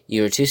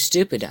 You were too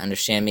stupid to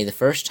understand me the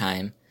first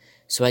time,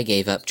 so I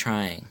gave up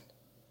trying.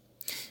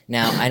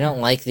 Now, I don't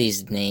like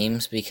these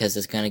names because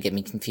it's going to get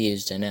me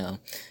confused, I know.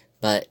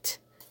 But,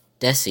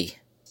 Desi.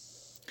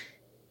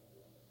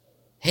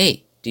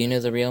 Hey, do you know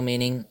the real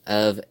meaning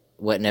of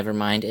what never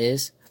mind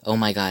is? Oh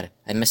my god,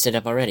 I messed it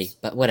up already,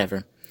 but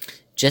whatever.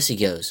 Jesse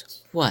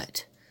goes,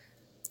 what?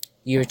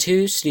 You were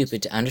too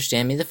stupid to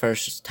understand me the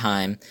first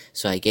time,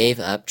 so I gave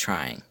up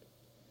trying.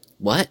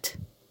 What?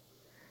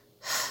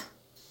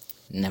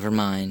 Never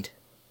mind.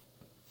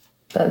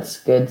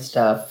 That's good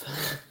stuff.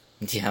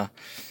 Yeah.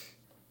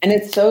 And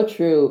it's so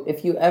true.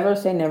 If you ever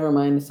say never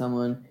mind to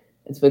someone,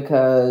 it's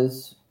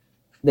because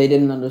they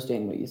didn't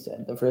understand what you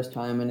said the first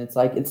time, and it's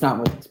like, it's not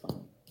worth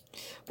explaining.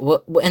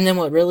 And then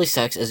what really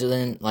sucks is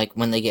then, like,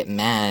 when they get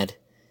mad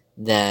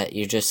that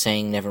you're just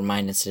saying never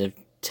mind instead of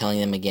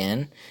telling them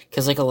again.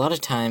 Because, like, a lot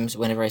of times,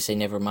 whenever I say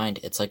never mind,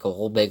 it's like a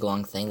whole big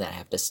long thing that I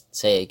have to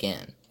say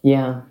again.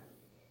 Yeah.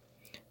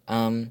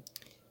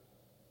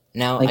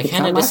 Now, Like, I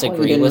kind of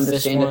disagree with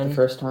this it the one.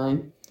 first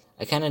time.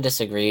 I kind of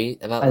disagree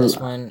about this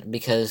one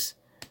because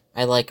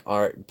I like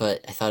art,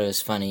 but I thought it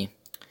was funny.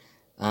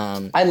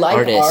 I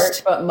like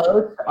art, but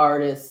most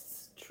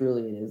artists,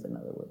 truly, it is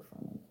another word for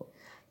unemployed.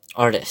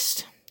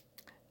 Artist.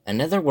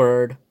 Another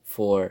word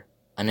for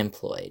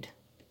unemployed.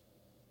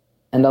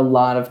 And a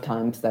lot of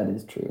times that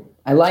is true.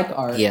 I like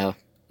art. Yeah.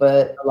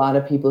 But a lot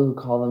of people who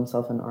call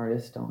themselves an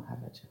artist don't have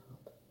a job.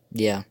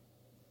 Yeah,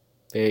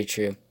 very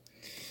true.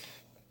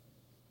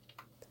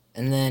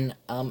 And then,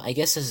 I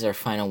guess this is our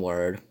final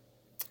word.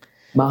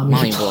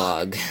 Mommy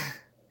blog.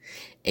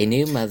 A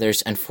new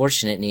mother's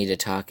unfortunate need to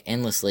talk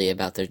endlessly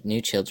about their new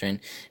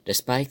children,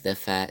 despite the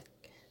fact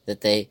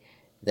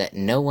that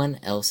no one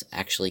else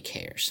actually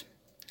cares.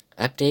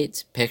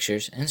 Updates,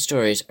 pictures, and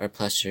stories are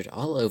plastered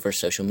all over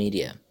social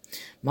media.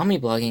 Mommy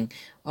blogging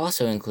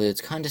also includes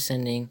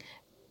condescending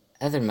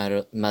other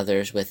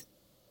mothers with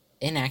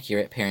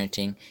inaccurate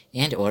parenting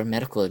and or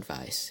medical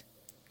advice.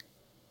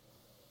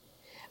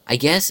 I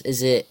guess,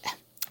 is it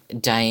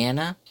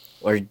Diana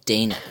or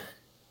Dana?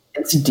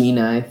 It's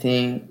Dina, I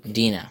think.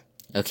 Dina.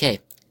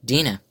 Okay,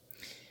 Dina.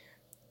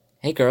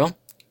 Hey girl,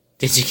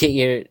 did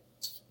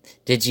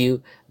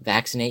you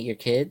vaccinate your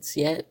kids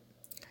yet?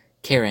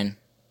 Karen,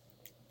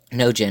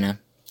 no Jenna,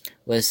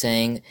 was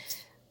saying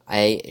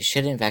I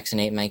shouldn't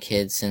vaccinate my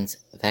kids since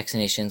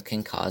vaccinations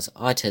can cause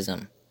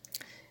autism.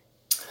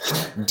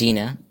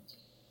 Dina,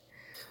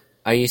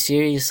 are you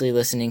seriously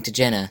listening to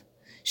Jenna?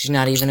 She's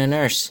not even a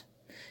nurse.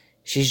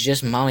 She's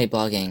just mommy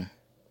blogging.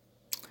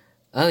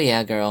 Oh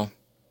yeah, girl.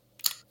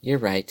 You're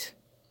right.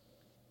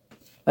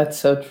 That's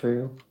so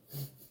true.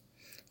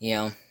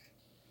 Yeah.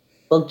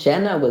 Well,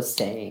 Jenna was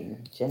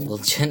saying.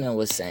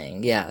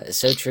 Yeah, it's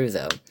so true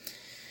though.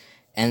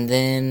 And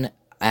then,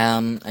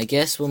 I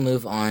guess we'll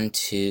move on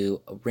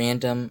to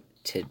random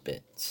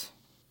tidbits.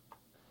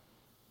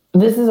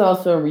 This is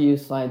also a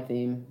reused slide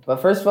theme.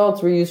 But first of all,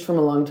 it's reused from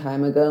a long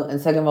time ago. And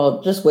second of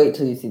all, just wait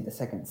till you see the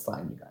second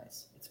slide, you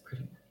guys. It's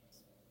pretty nice.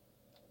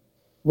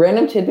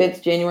 Random tidbits,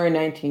 January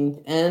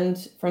 19th. And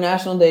for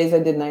national days, I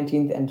did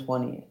 19th and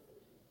 20th.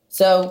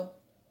 So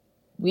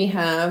we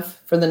have,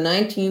 for the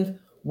 19th,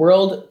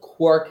 World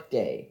Quark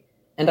Day.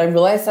 And I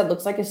realized that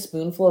looks like a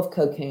spoonful of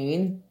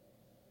cocaine.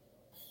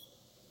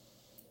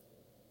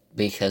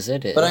 Because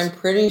it is. But I'm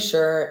pretty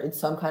sure it's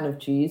some kind of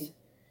cheese.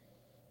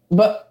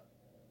 But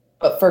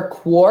for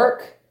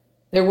quark,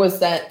 there was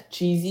that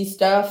cheesy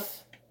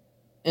stuff,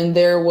 and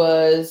there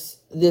was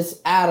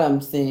this atom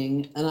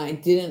thing, and I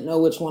didn't know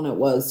which one it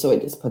was, so I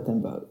just put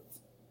them both.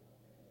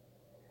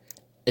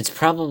 It's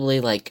probably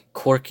like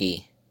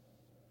Corky.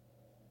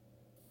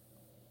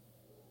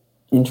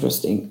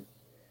 Interesting.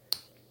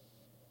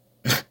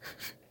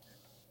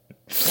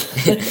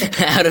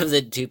 Out of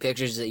the two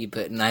pictures that you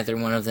put, neither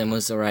one of them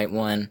was the right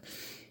one.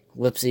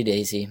 Whoopsie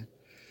daisy.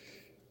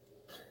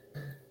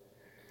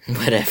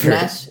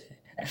 Whatever.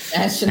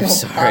 National I'm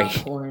sorry.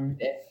 Popcorn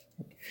Day.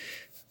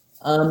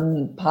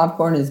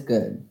 Popcorn is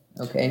good.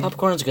 Okay.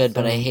 Popcorn's good,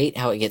 but I hate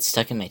how it gets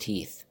stuck in my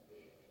teeth.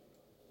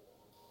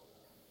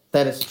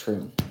 That is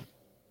true.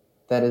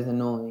 That is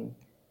annoying.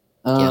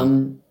 Yeah.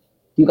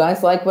 You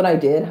guys like what I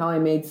did? How I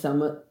made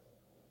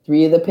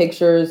three of the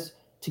pictures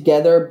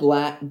together,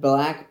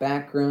 black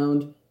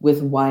background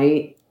with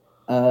white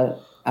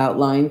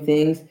outline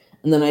things,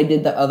 and then I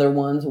did the other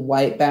ones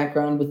white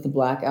background with the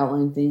black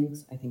outline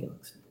things. I think it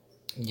looks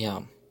nice. Yeah,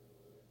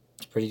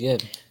 it's pretty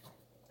good.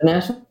 The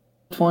National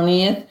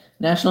 20th,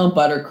 National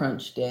Butter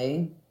Crunch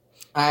Day.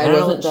 I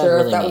wasn't sure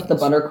if that was the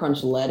Butter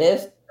Crunch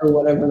lettuce or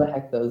whatever the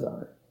heck those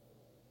are.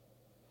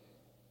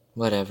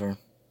 Whatever.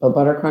 But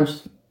Butter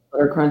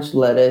Crunch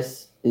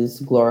lettuce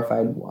is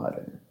glorified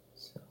water.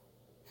 So.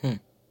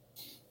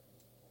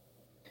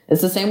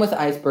 It's the same with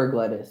iceberg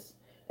lettuce.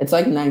 It's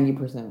like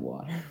 90%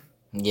 water.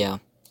 Yeah.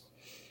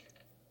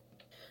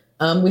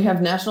 We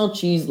have National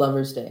Cheese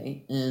Lovers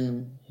Day,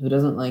 and who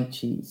doesn't like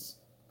cheese?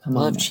 Come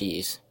on. Love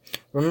cheese.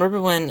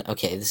 Remember when?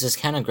 Okay, this is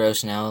kind of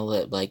gross now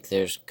that like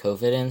there's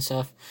COVID and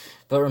stuff.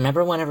 But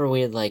remember whenever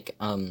we had like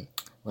when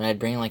I'd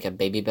bring like a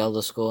Baby Bell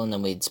to school and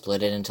then we'd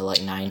split it into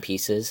like 9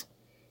 pieces.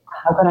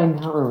 How could I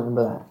not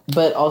remember that?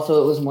 But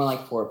also, it was more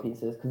like 4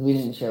 pieces because we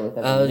didn't share with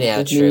everyone. Oh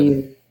yeah,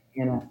 true.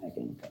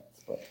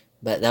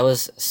 But that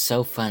was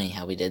so funny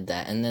how we did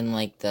that. And then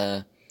like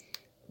the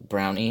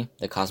brownie,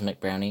 the cosmic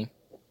brownie.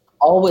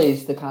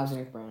 Always the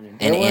cosmic brownie.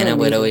 And Anna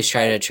would always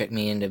try to trick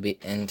me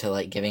into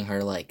like giving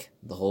her like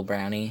the whole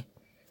brownie.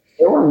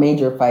 There were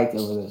major fights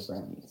over those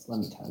brownies. Let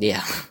me tell you.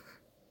 Yeah.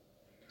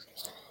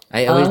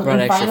 I always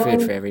brought extra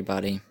food for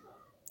everybody.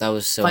 That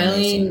was so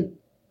amazing. Finally,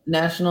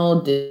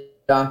 National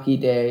Jockey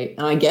Day,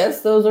 and I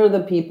guess those are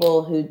the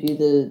people who do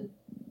the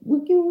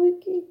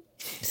wiki.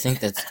 I think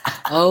that's.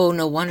 Oh,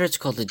 no wonder it's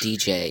called the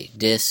DJ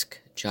disc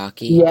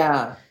jockey.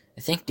 Yeah.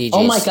 I think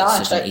DJ is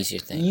such an easier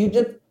thing. You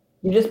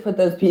just put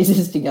those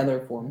pieces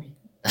together for me.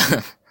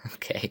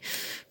 Okay.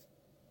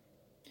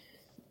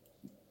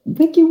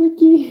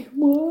 Wiki,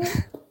 what?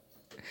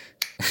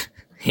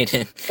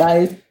 Hayden.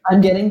 Guys, I'm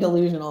getting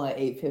delusional at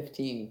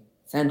 8:15.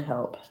 Send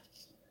help.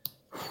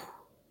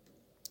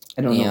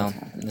 I don't know what's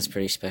happening. That's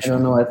pretty special. I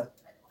don't know what's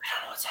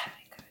happening.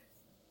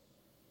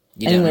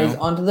 Anyways,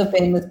 on to the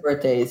famous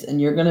birthdays,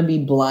 and you're gonna be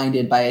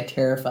blinded by a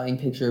terrifying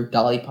picture of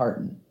Dolly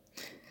Parton.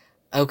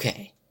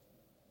 Okay.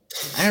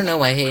 I don't know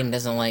why Hayden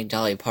doesn't like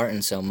Dolly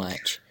Parton so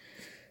much.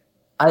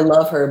 I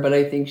love her, but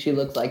I think she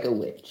looks like a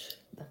witch.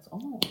 That's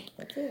all.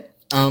 That's it.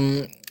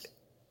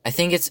 I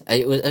think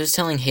I was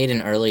telling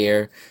Hayden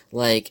earlier,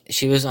 like,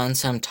 she was on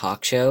some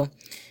talk show,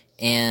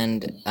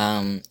 and,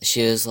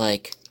 she was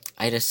like,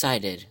 I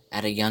decided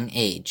at a young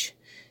age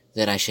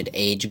that I should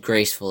age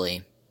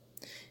gracefully.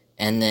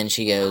 And then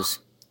she goes,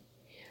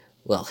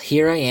 well,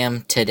 here I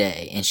am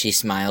today, and she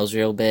smiles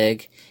real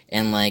big,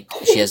 and, like,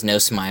 she has,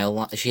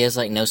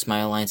 like, no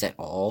smile lines at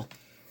all.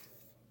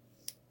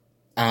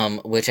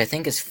 Which I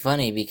think is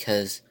funny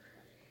because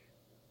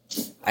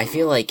I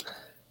feel like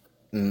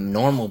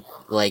normal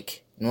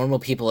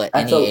people at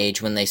That's any a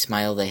age, when they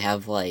smile, they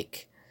have,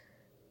 like,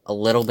 a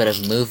little bit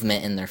of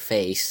movement in their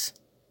face.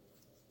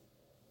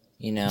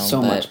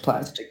 so But much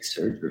plastic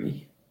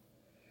surgery.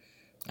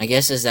 I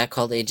guess, is that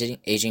called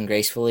aging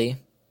gracefully?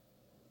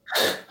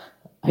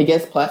 I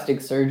guess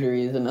plastic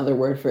surgery is another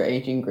word for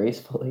aging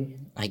gracefully.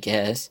 I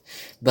guess.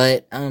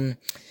 But,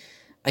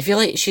 I feel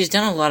like she's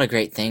done a lot of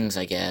great things,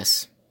 I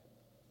guess.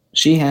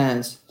 She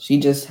has.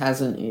 She just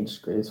hasn't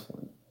aged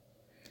gracefully.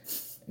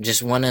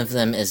 Just one of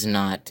them is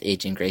not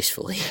aging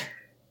gracefully.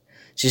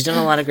 She's done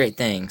a lot of great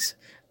things,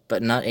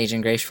 but not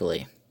aging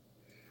gracefully.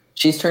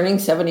 She's turning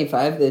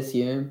 75 this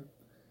year.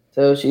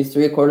 So she's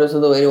 3/4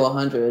 of the way to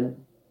 100.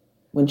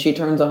 When she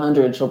turns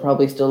 100, she'll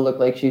probably still look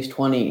like she's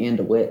 20 and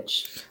a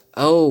witch.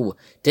 Oh,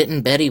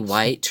 didn't Betty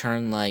White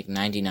turn, like,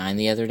 99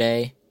 the other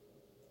day?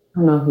 I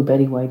don't know who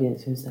Betty White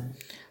is. Who's that?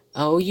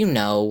 Oh, you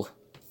know.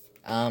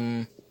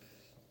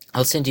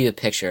 I'll send you a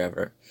picture of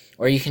her.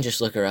 Or you can just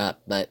look her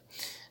up, but,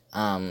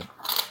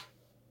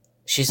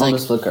 she's I'll like,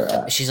 just look her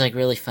up. she's, like,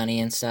 really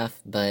funny and stuff,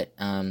 but,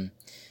 I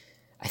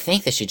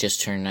think that she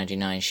just turned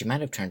 99. She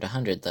might have turned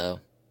 100, though.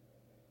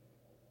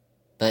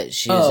 But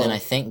she was in, I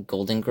think,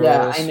 Golden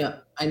Girls. Yeah,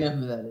 I know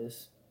who that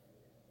is.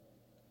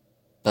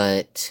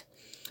 But...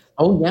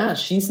 Oh, yeah,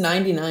 she's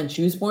 99.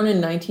 She was born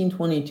in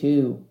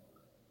 1922.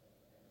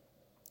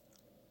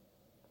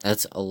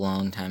 That's a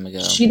long time ago.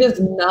 She does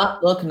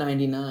not look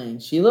 99.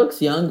 She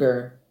looks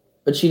younger,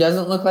 but she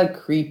doesn't look like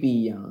creepy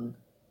young.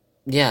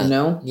 Yeah. You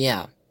know?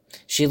 Yeah.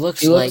 She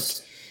looks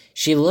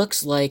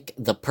like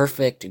the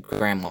perfect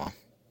grandma.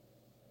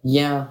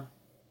 Yeah.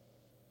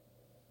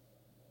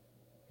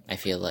 I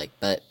feel like,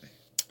 but...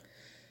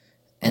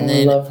 And I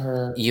then love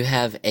her. You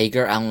have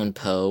Edgar Allan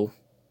Poe.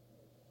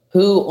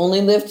 Who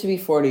only lived to be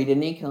 40.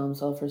 Didn't he kill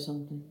himself or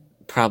something?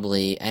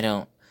 Probably,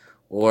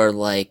 or,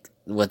 like,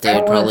 what they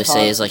would probably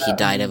say is, like, he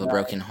died of a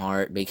broken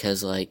heart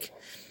because, like,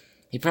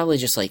 he probably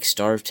just, like,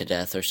 starved to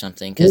death or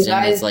something because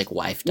then his, like,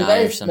 wife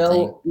died or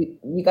something.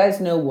 You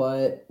guys know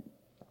what?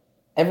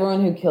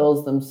 Everyone who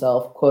kills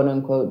themselves, quote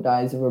unquote,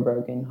 dies of a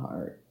broken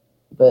heart.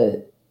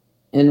 But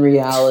in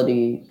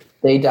reality,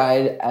 they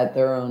died at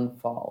their own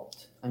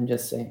fault. I'm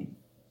just saying.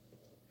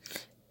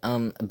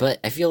 But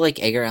I feel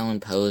like Edgar Allan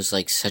Poe is,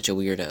 like, such a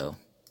weirdo.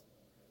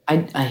 I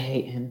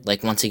hate him.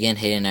 Like, once again,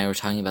 Hayden and I were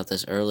talking about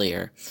this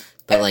earlier,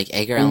 but, like,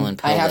 Edgar Allan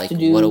Poe, like,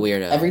 what a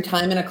weirdo. Every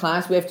time in a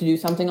class we have to do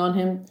something on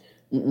him.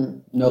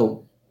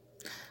 No.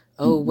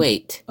 Oh,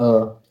 wait.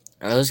 I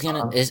was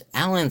gonna...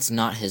 Alan's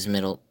not his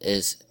middle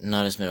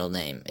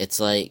name. It's,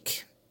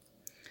 like...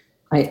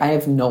 I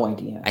have no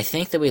idea. I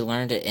think that we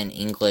learned it in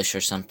English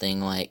or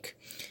something, like...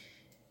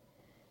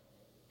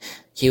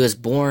 He was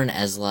born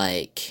as,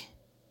 like...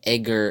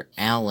 Edgar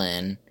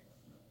Allan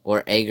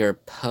or Edgar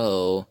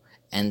Poe,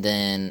 and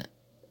then,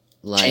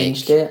 like...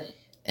 Changed it?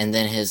 And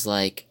then his,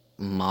 like,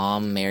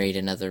 mom married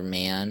another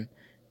man,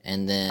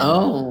 and then,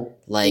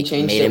 like,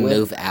 made him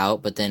move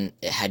out, but then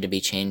it had to be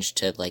changed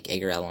to, like,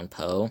 Edgar Allan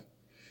Poe.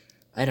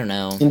 I don't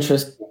know.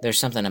 Interesting. There's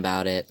something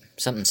about it.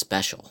 Something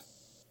special.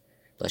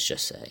 Let's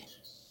just say.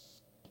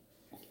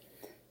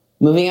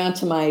 Moving on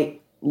to my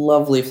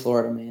lovely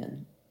Florida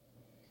man.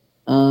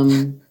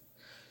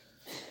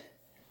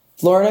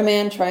 Florida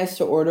man tries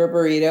to order a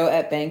burrito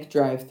at bank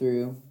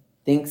drive-thru,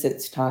 thinks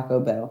it's Taco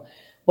Bell.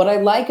 What I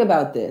like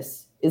about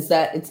this is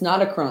that it's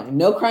not a crime.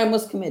 No crime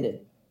was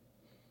committed.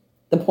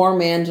 The poor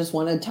man just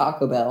wanted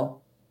Taco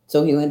Bell,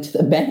 so he went to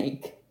the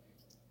bank.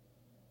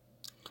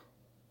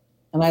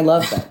 And I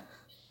love that.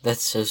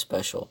 That's so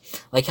special.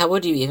 Like, how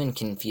would you even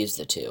confuse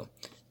the two?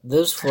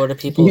 Those Florida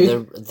people,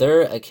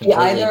 they're a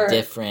completely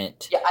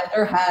different...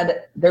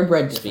 They're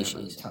bred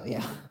species.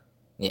 Yeah.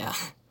 Yeah.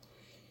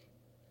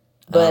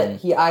 But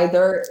he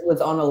either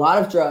was on a lot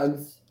of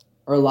drugs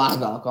or a lot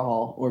of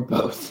alcohol or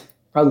both.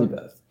 Probably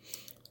both.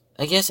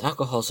 I guess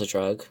alcohol's a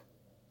drug.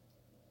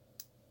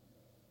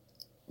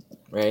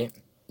 Right?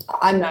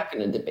 I'm not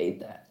going to debate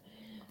that.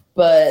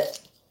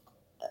 But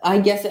I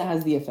guess it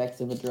has the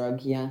effects of a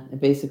drug, yeah. It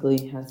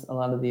basically has a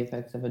lot of the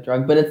effects of a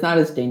drug, but it's not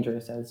as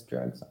dangerous as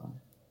drugs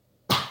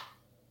are.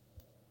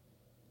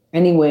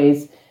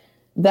 Anyways,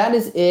 that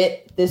is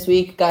it this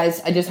week.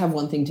 Guys, I just have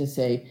one thing to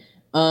say.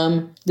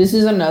 This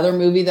is another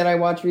movie that I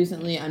watched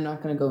recently. I'm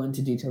not going to go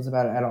into details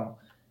about it at all.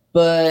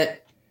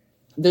 But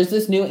there's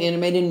this new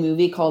animated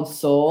movie called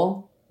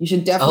Soul. You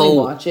should definitely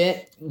watch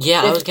it.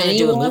 Yeah, I was going to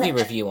do a movie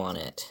review on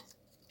it.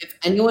 If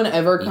anyone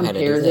ever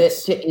compares it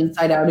to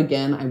Inside Out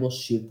again, I will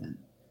shoot them.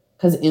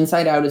 Because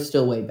Inside Out is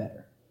still way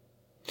better.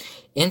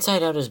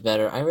 Inside Out is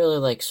better. I really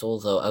like Soul,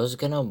 though. I was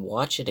going to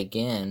watch it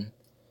again.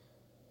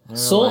 I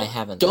don't know why I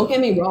haven't. Don't get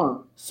me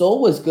wrong.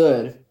 Soul was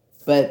good,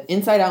 but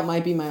Inside Out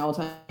might be my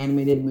all-time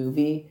animated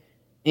movie,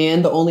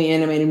 and the only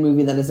animated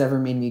movie that has ever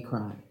made me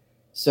cry.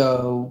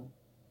 So,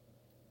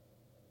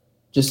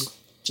 just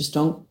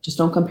don't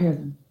compare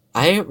them.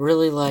 I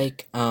really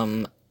like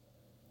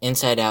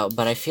Inside Out,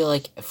 but I feel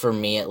like for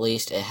me at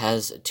least, it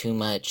has too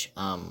much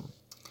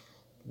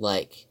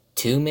like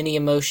too many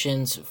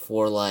emotions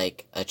for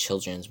like a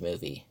children's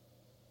movie.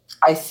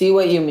 I see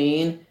what you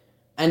mean,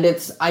 and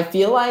I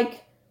feel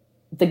like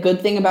the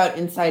good thing about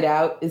Inside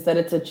Out is that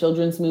it's a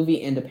children's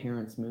movie and a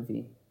parents'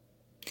 movie.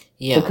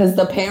 Yeah. Because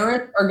the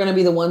parents are going to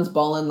be the ones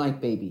bawling like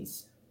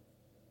babies.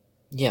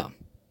 Yeah.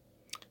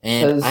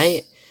 And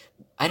I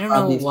don't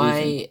know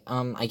why,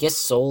 I guess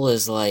Soul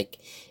is like,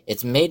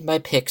 it's made by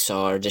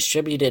Pixar,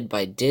 distributed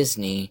by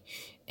Disney,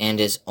 and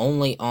is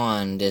only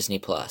on Disney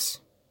Plus.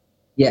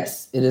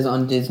 Yes, it is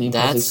on Disney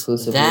Plus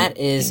exclusively. That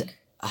is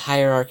a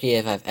hierarchy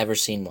if I've ever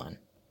seen one.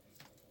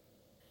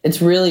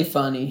 It's really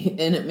funny,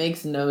 and it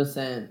makes no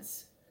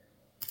sense.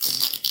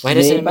 Why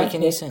does it make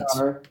any sense?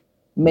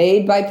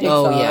 Made by Pixar.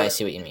 Oh, yeah, I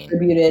see what you mean.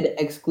 Distributed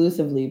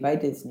exclusively by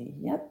Disney.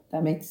 Yep,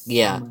 that makes sense.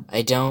 Yeah,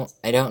 I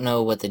don't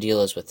know what the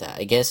deal is with that.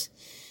 I guess...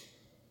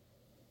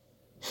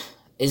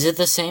 Is it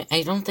the same?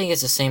 I don't think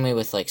it's the same way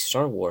with, like,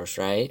 Star Wars,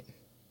 right?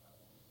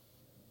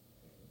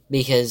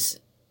 Because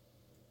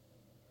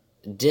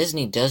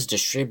Disney does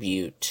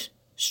distribute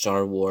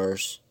Star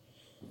Wars,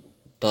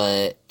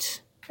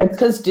 but... It's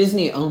because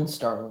Disney owns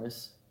Star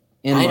Wars.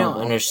 I don't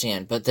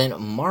understand, but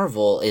then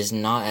Marvel is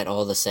not at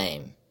all the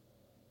same.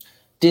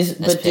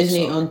 But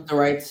Disney owns the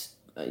rights.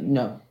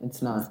 No,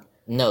 it's not.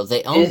 No,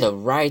 they own the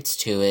rights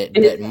to it,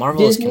 but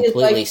Marvel is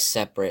completely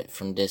separate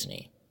from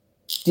Disney.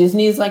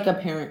 Disney is like a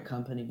parent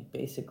company,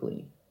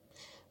 basically.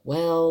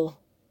 Well...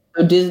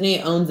 So Disney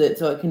owns it,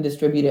 so it can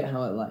distribute it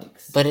how it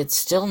likes. But it's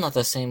still not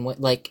the same way.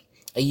 Like,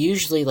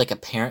 usually, like, a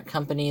parent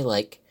company,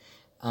 like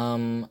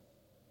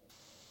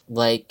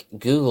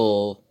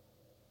Google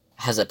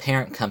has a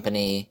parent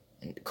company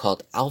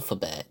called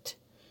Alphabet,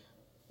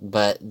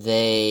 but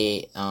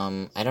they,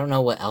 I don't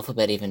know what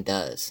Alphabet even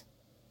does.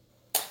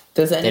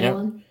 Does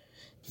anyone?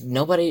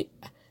 Nobody,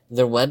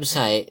 their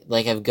website,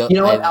 like, I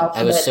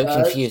was so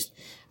confused.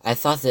 I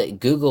thought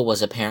that Google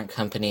was a parent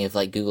company of,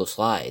 like, Google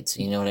Slides,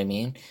 you know what I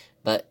mean?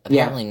 But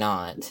apparently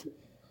not.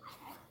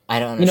 I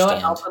don't understand. You know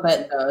what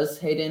Alphabet does,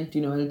 Hayden? Do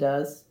you know what it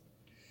does?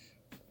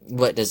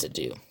 What does it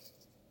do?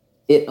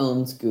 It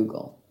owns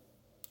Google.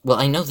 Well,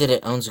 I know that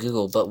it owns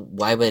Google, but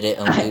why would it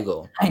own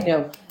Google? I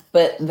know,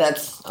 but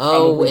that's...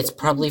 it's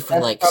probably for,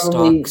 like,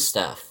 stock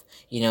stuff.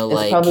 You know,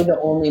 like... It's probably the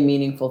only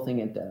meaningful thing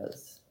it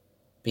does.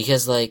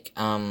 Because, like,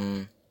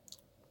 the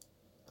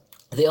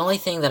only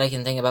thing that I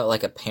can think about,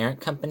 like, a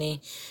parent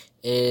company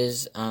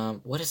is,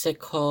 what is it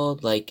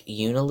called? Like,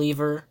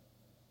 Unilever?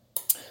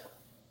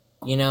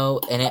 You know,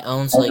 and it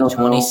owns, like,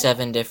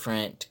 27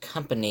 different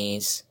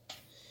companies.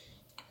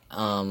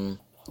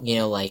 You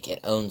know, like, it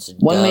owns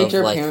Dove, one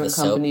major like, parent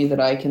company that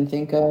I can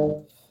think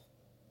of.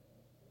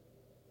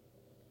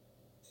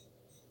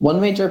 One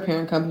major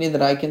parent company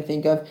that I can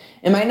think of.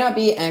 It might not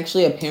be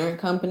actually a parent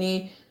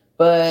company,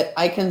 but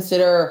I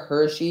consider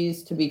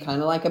Hershey's to be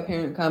kind of like a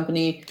parent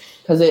company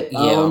because it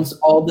owns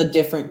all the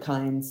different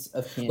kinds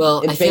of candy.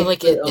 Well, I feel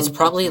like it's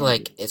probably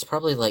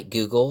like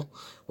Google,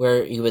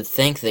 where you would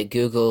think that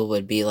Google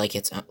would be like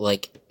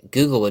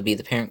Google would be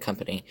the parent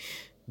company,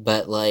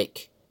 but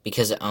like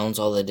because it owns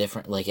all the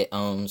different, like it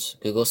owns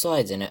Google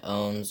Slides and it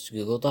owns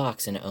Google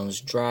Docs and it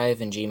owns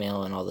Drive and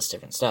Gmail and all this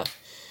different stuff.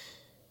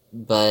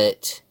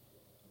 But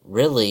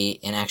really,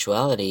 in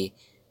actuality,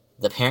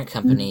 the parent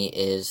company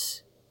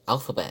is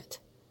Alphabet.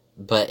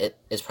 But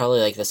it's probably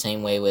like the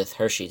same way with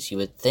Hershey's. You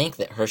would think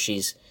that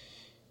Hershey's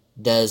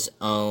does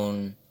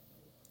own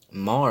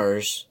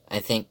Mars. I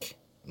think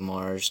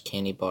Mars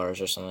candy bars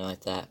or something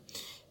like that.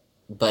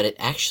 But it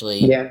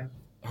actually,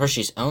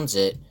 Hershey's owns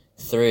it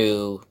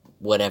through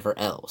whatever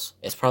else.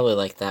 It's probably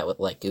like that with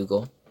like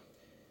Google.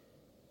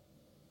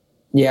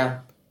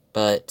 Yeah.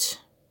 But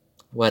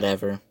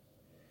whatever.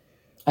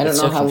 I don't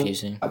know how we're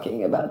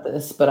talking about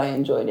this, but I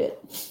enjoyed it.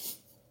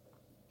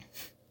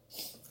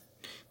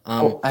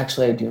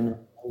 Actually, I do know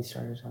how we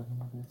started talking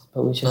about this,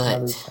 but we should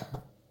probably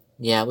stop.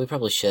 Yeah, we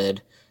probably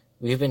should.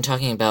 We've been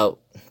talking about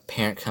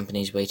parent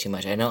companies way too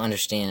much. I don't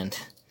understand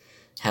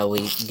how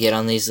we get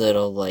on these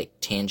little, like,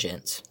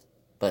 tangents.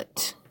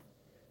 But,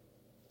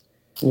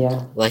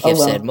 yeah, like I've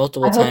said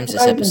multiple times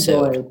this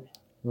episode,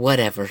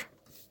 whatever.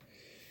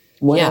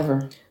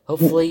 Yeah,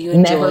 hopefully you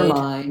enjoyed. Never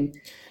mind.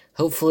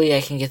 Hopefully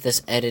I can get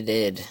this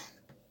edited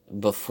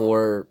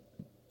before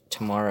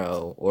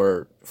tomorrow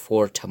or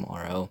for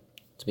tomorrow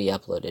to be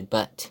uploaded.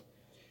 But,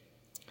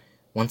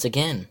 once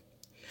again,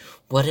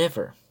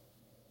 whatever.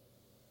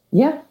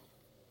 Yeah.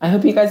 I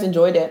hope you guys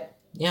enjoyed it.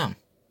 Yeah.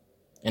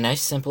 A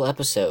nice, simple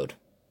episode.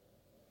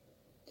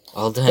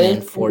 All done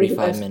in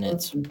 45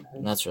 minutes.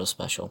 That's real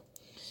special.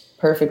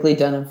 Perfectly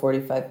done in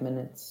 45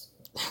 minutes.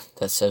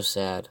 That's so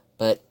sad.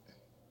 But,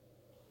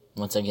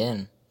 once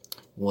again,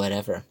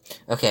 whatever.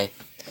 Okay.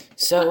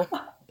 So,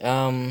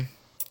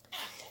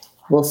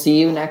 We'll see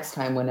you next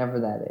time, whenever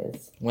that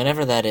is.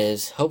 Whenever that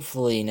is,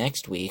 hopefully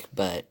next week,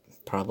 but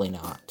probably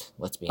not.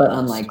 Let's be But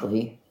honest.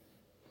 unlikely.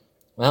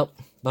 Well,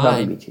 bye.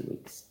 Probably be 2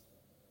 weeks.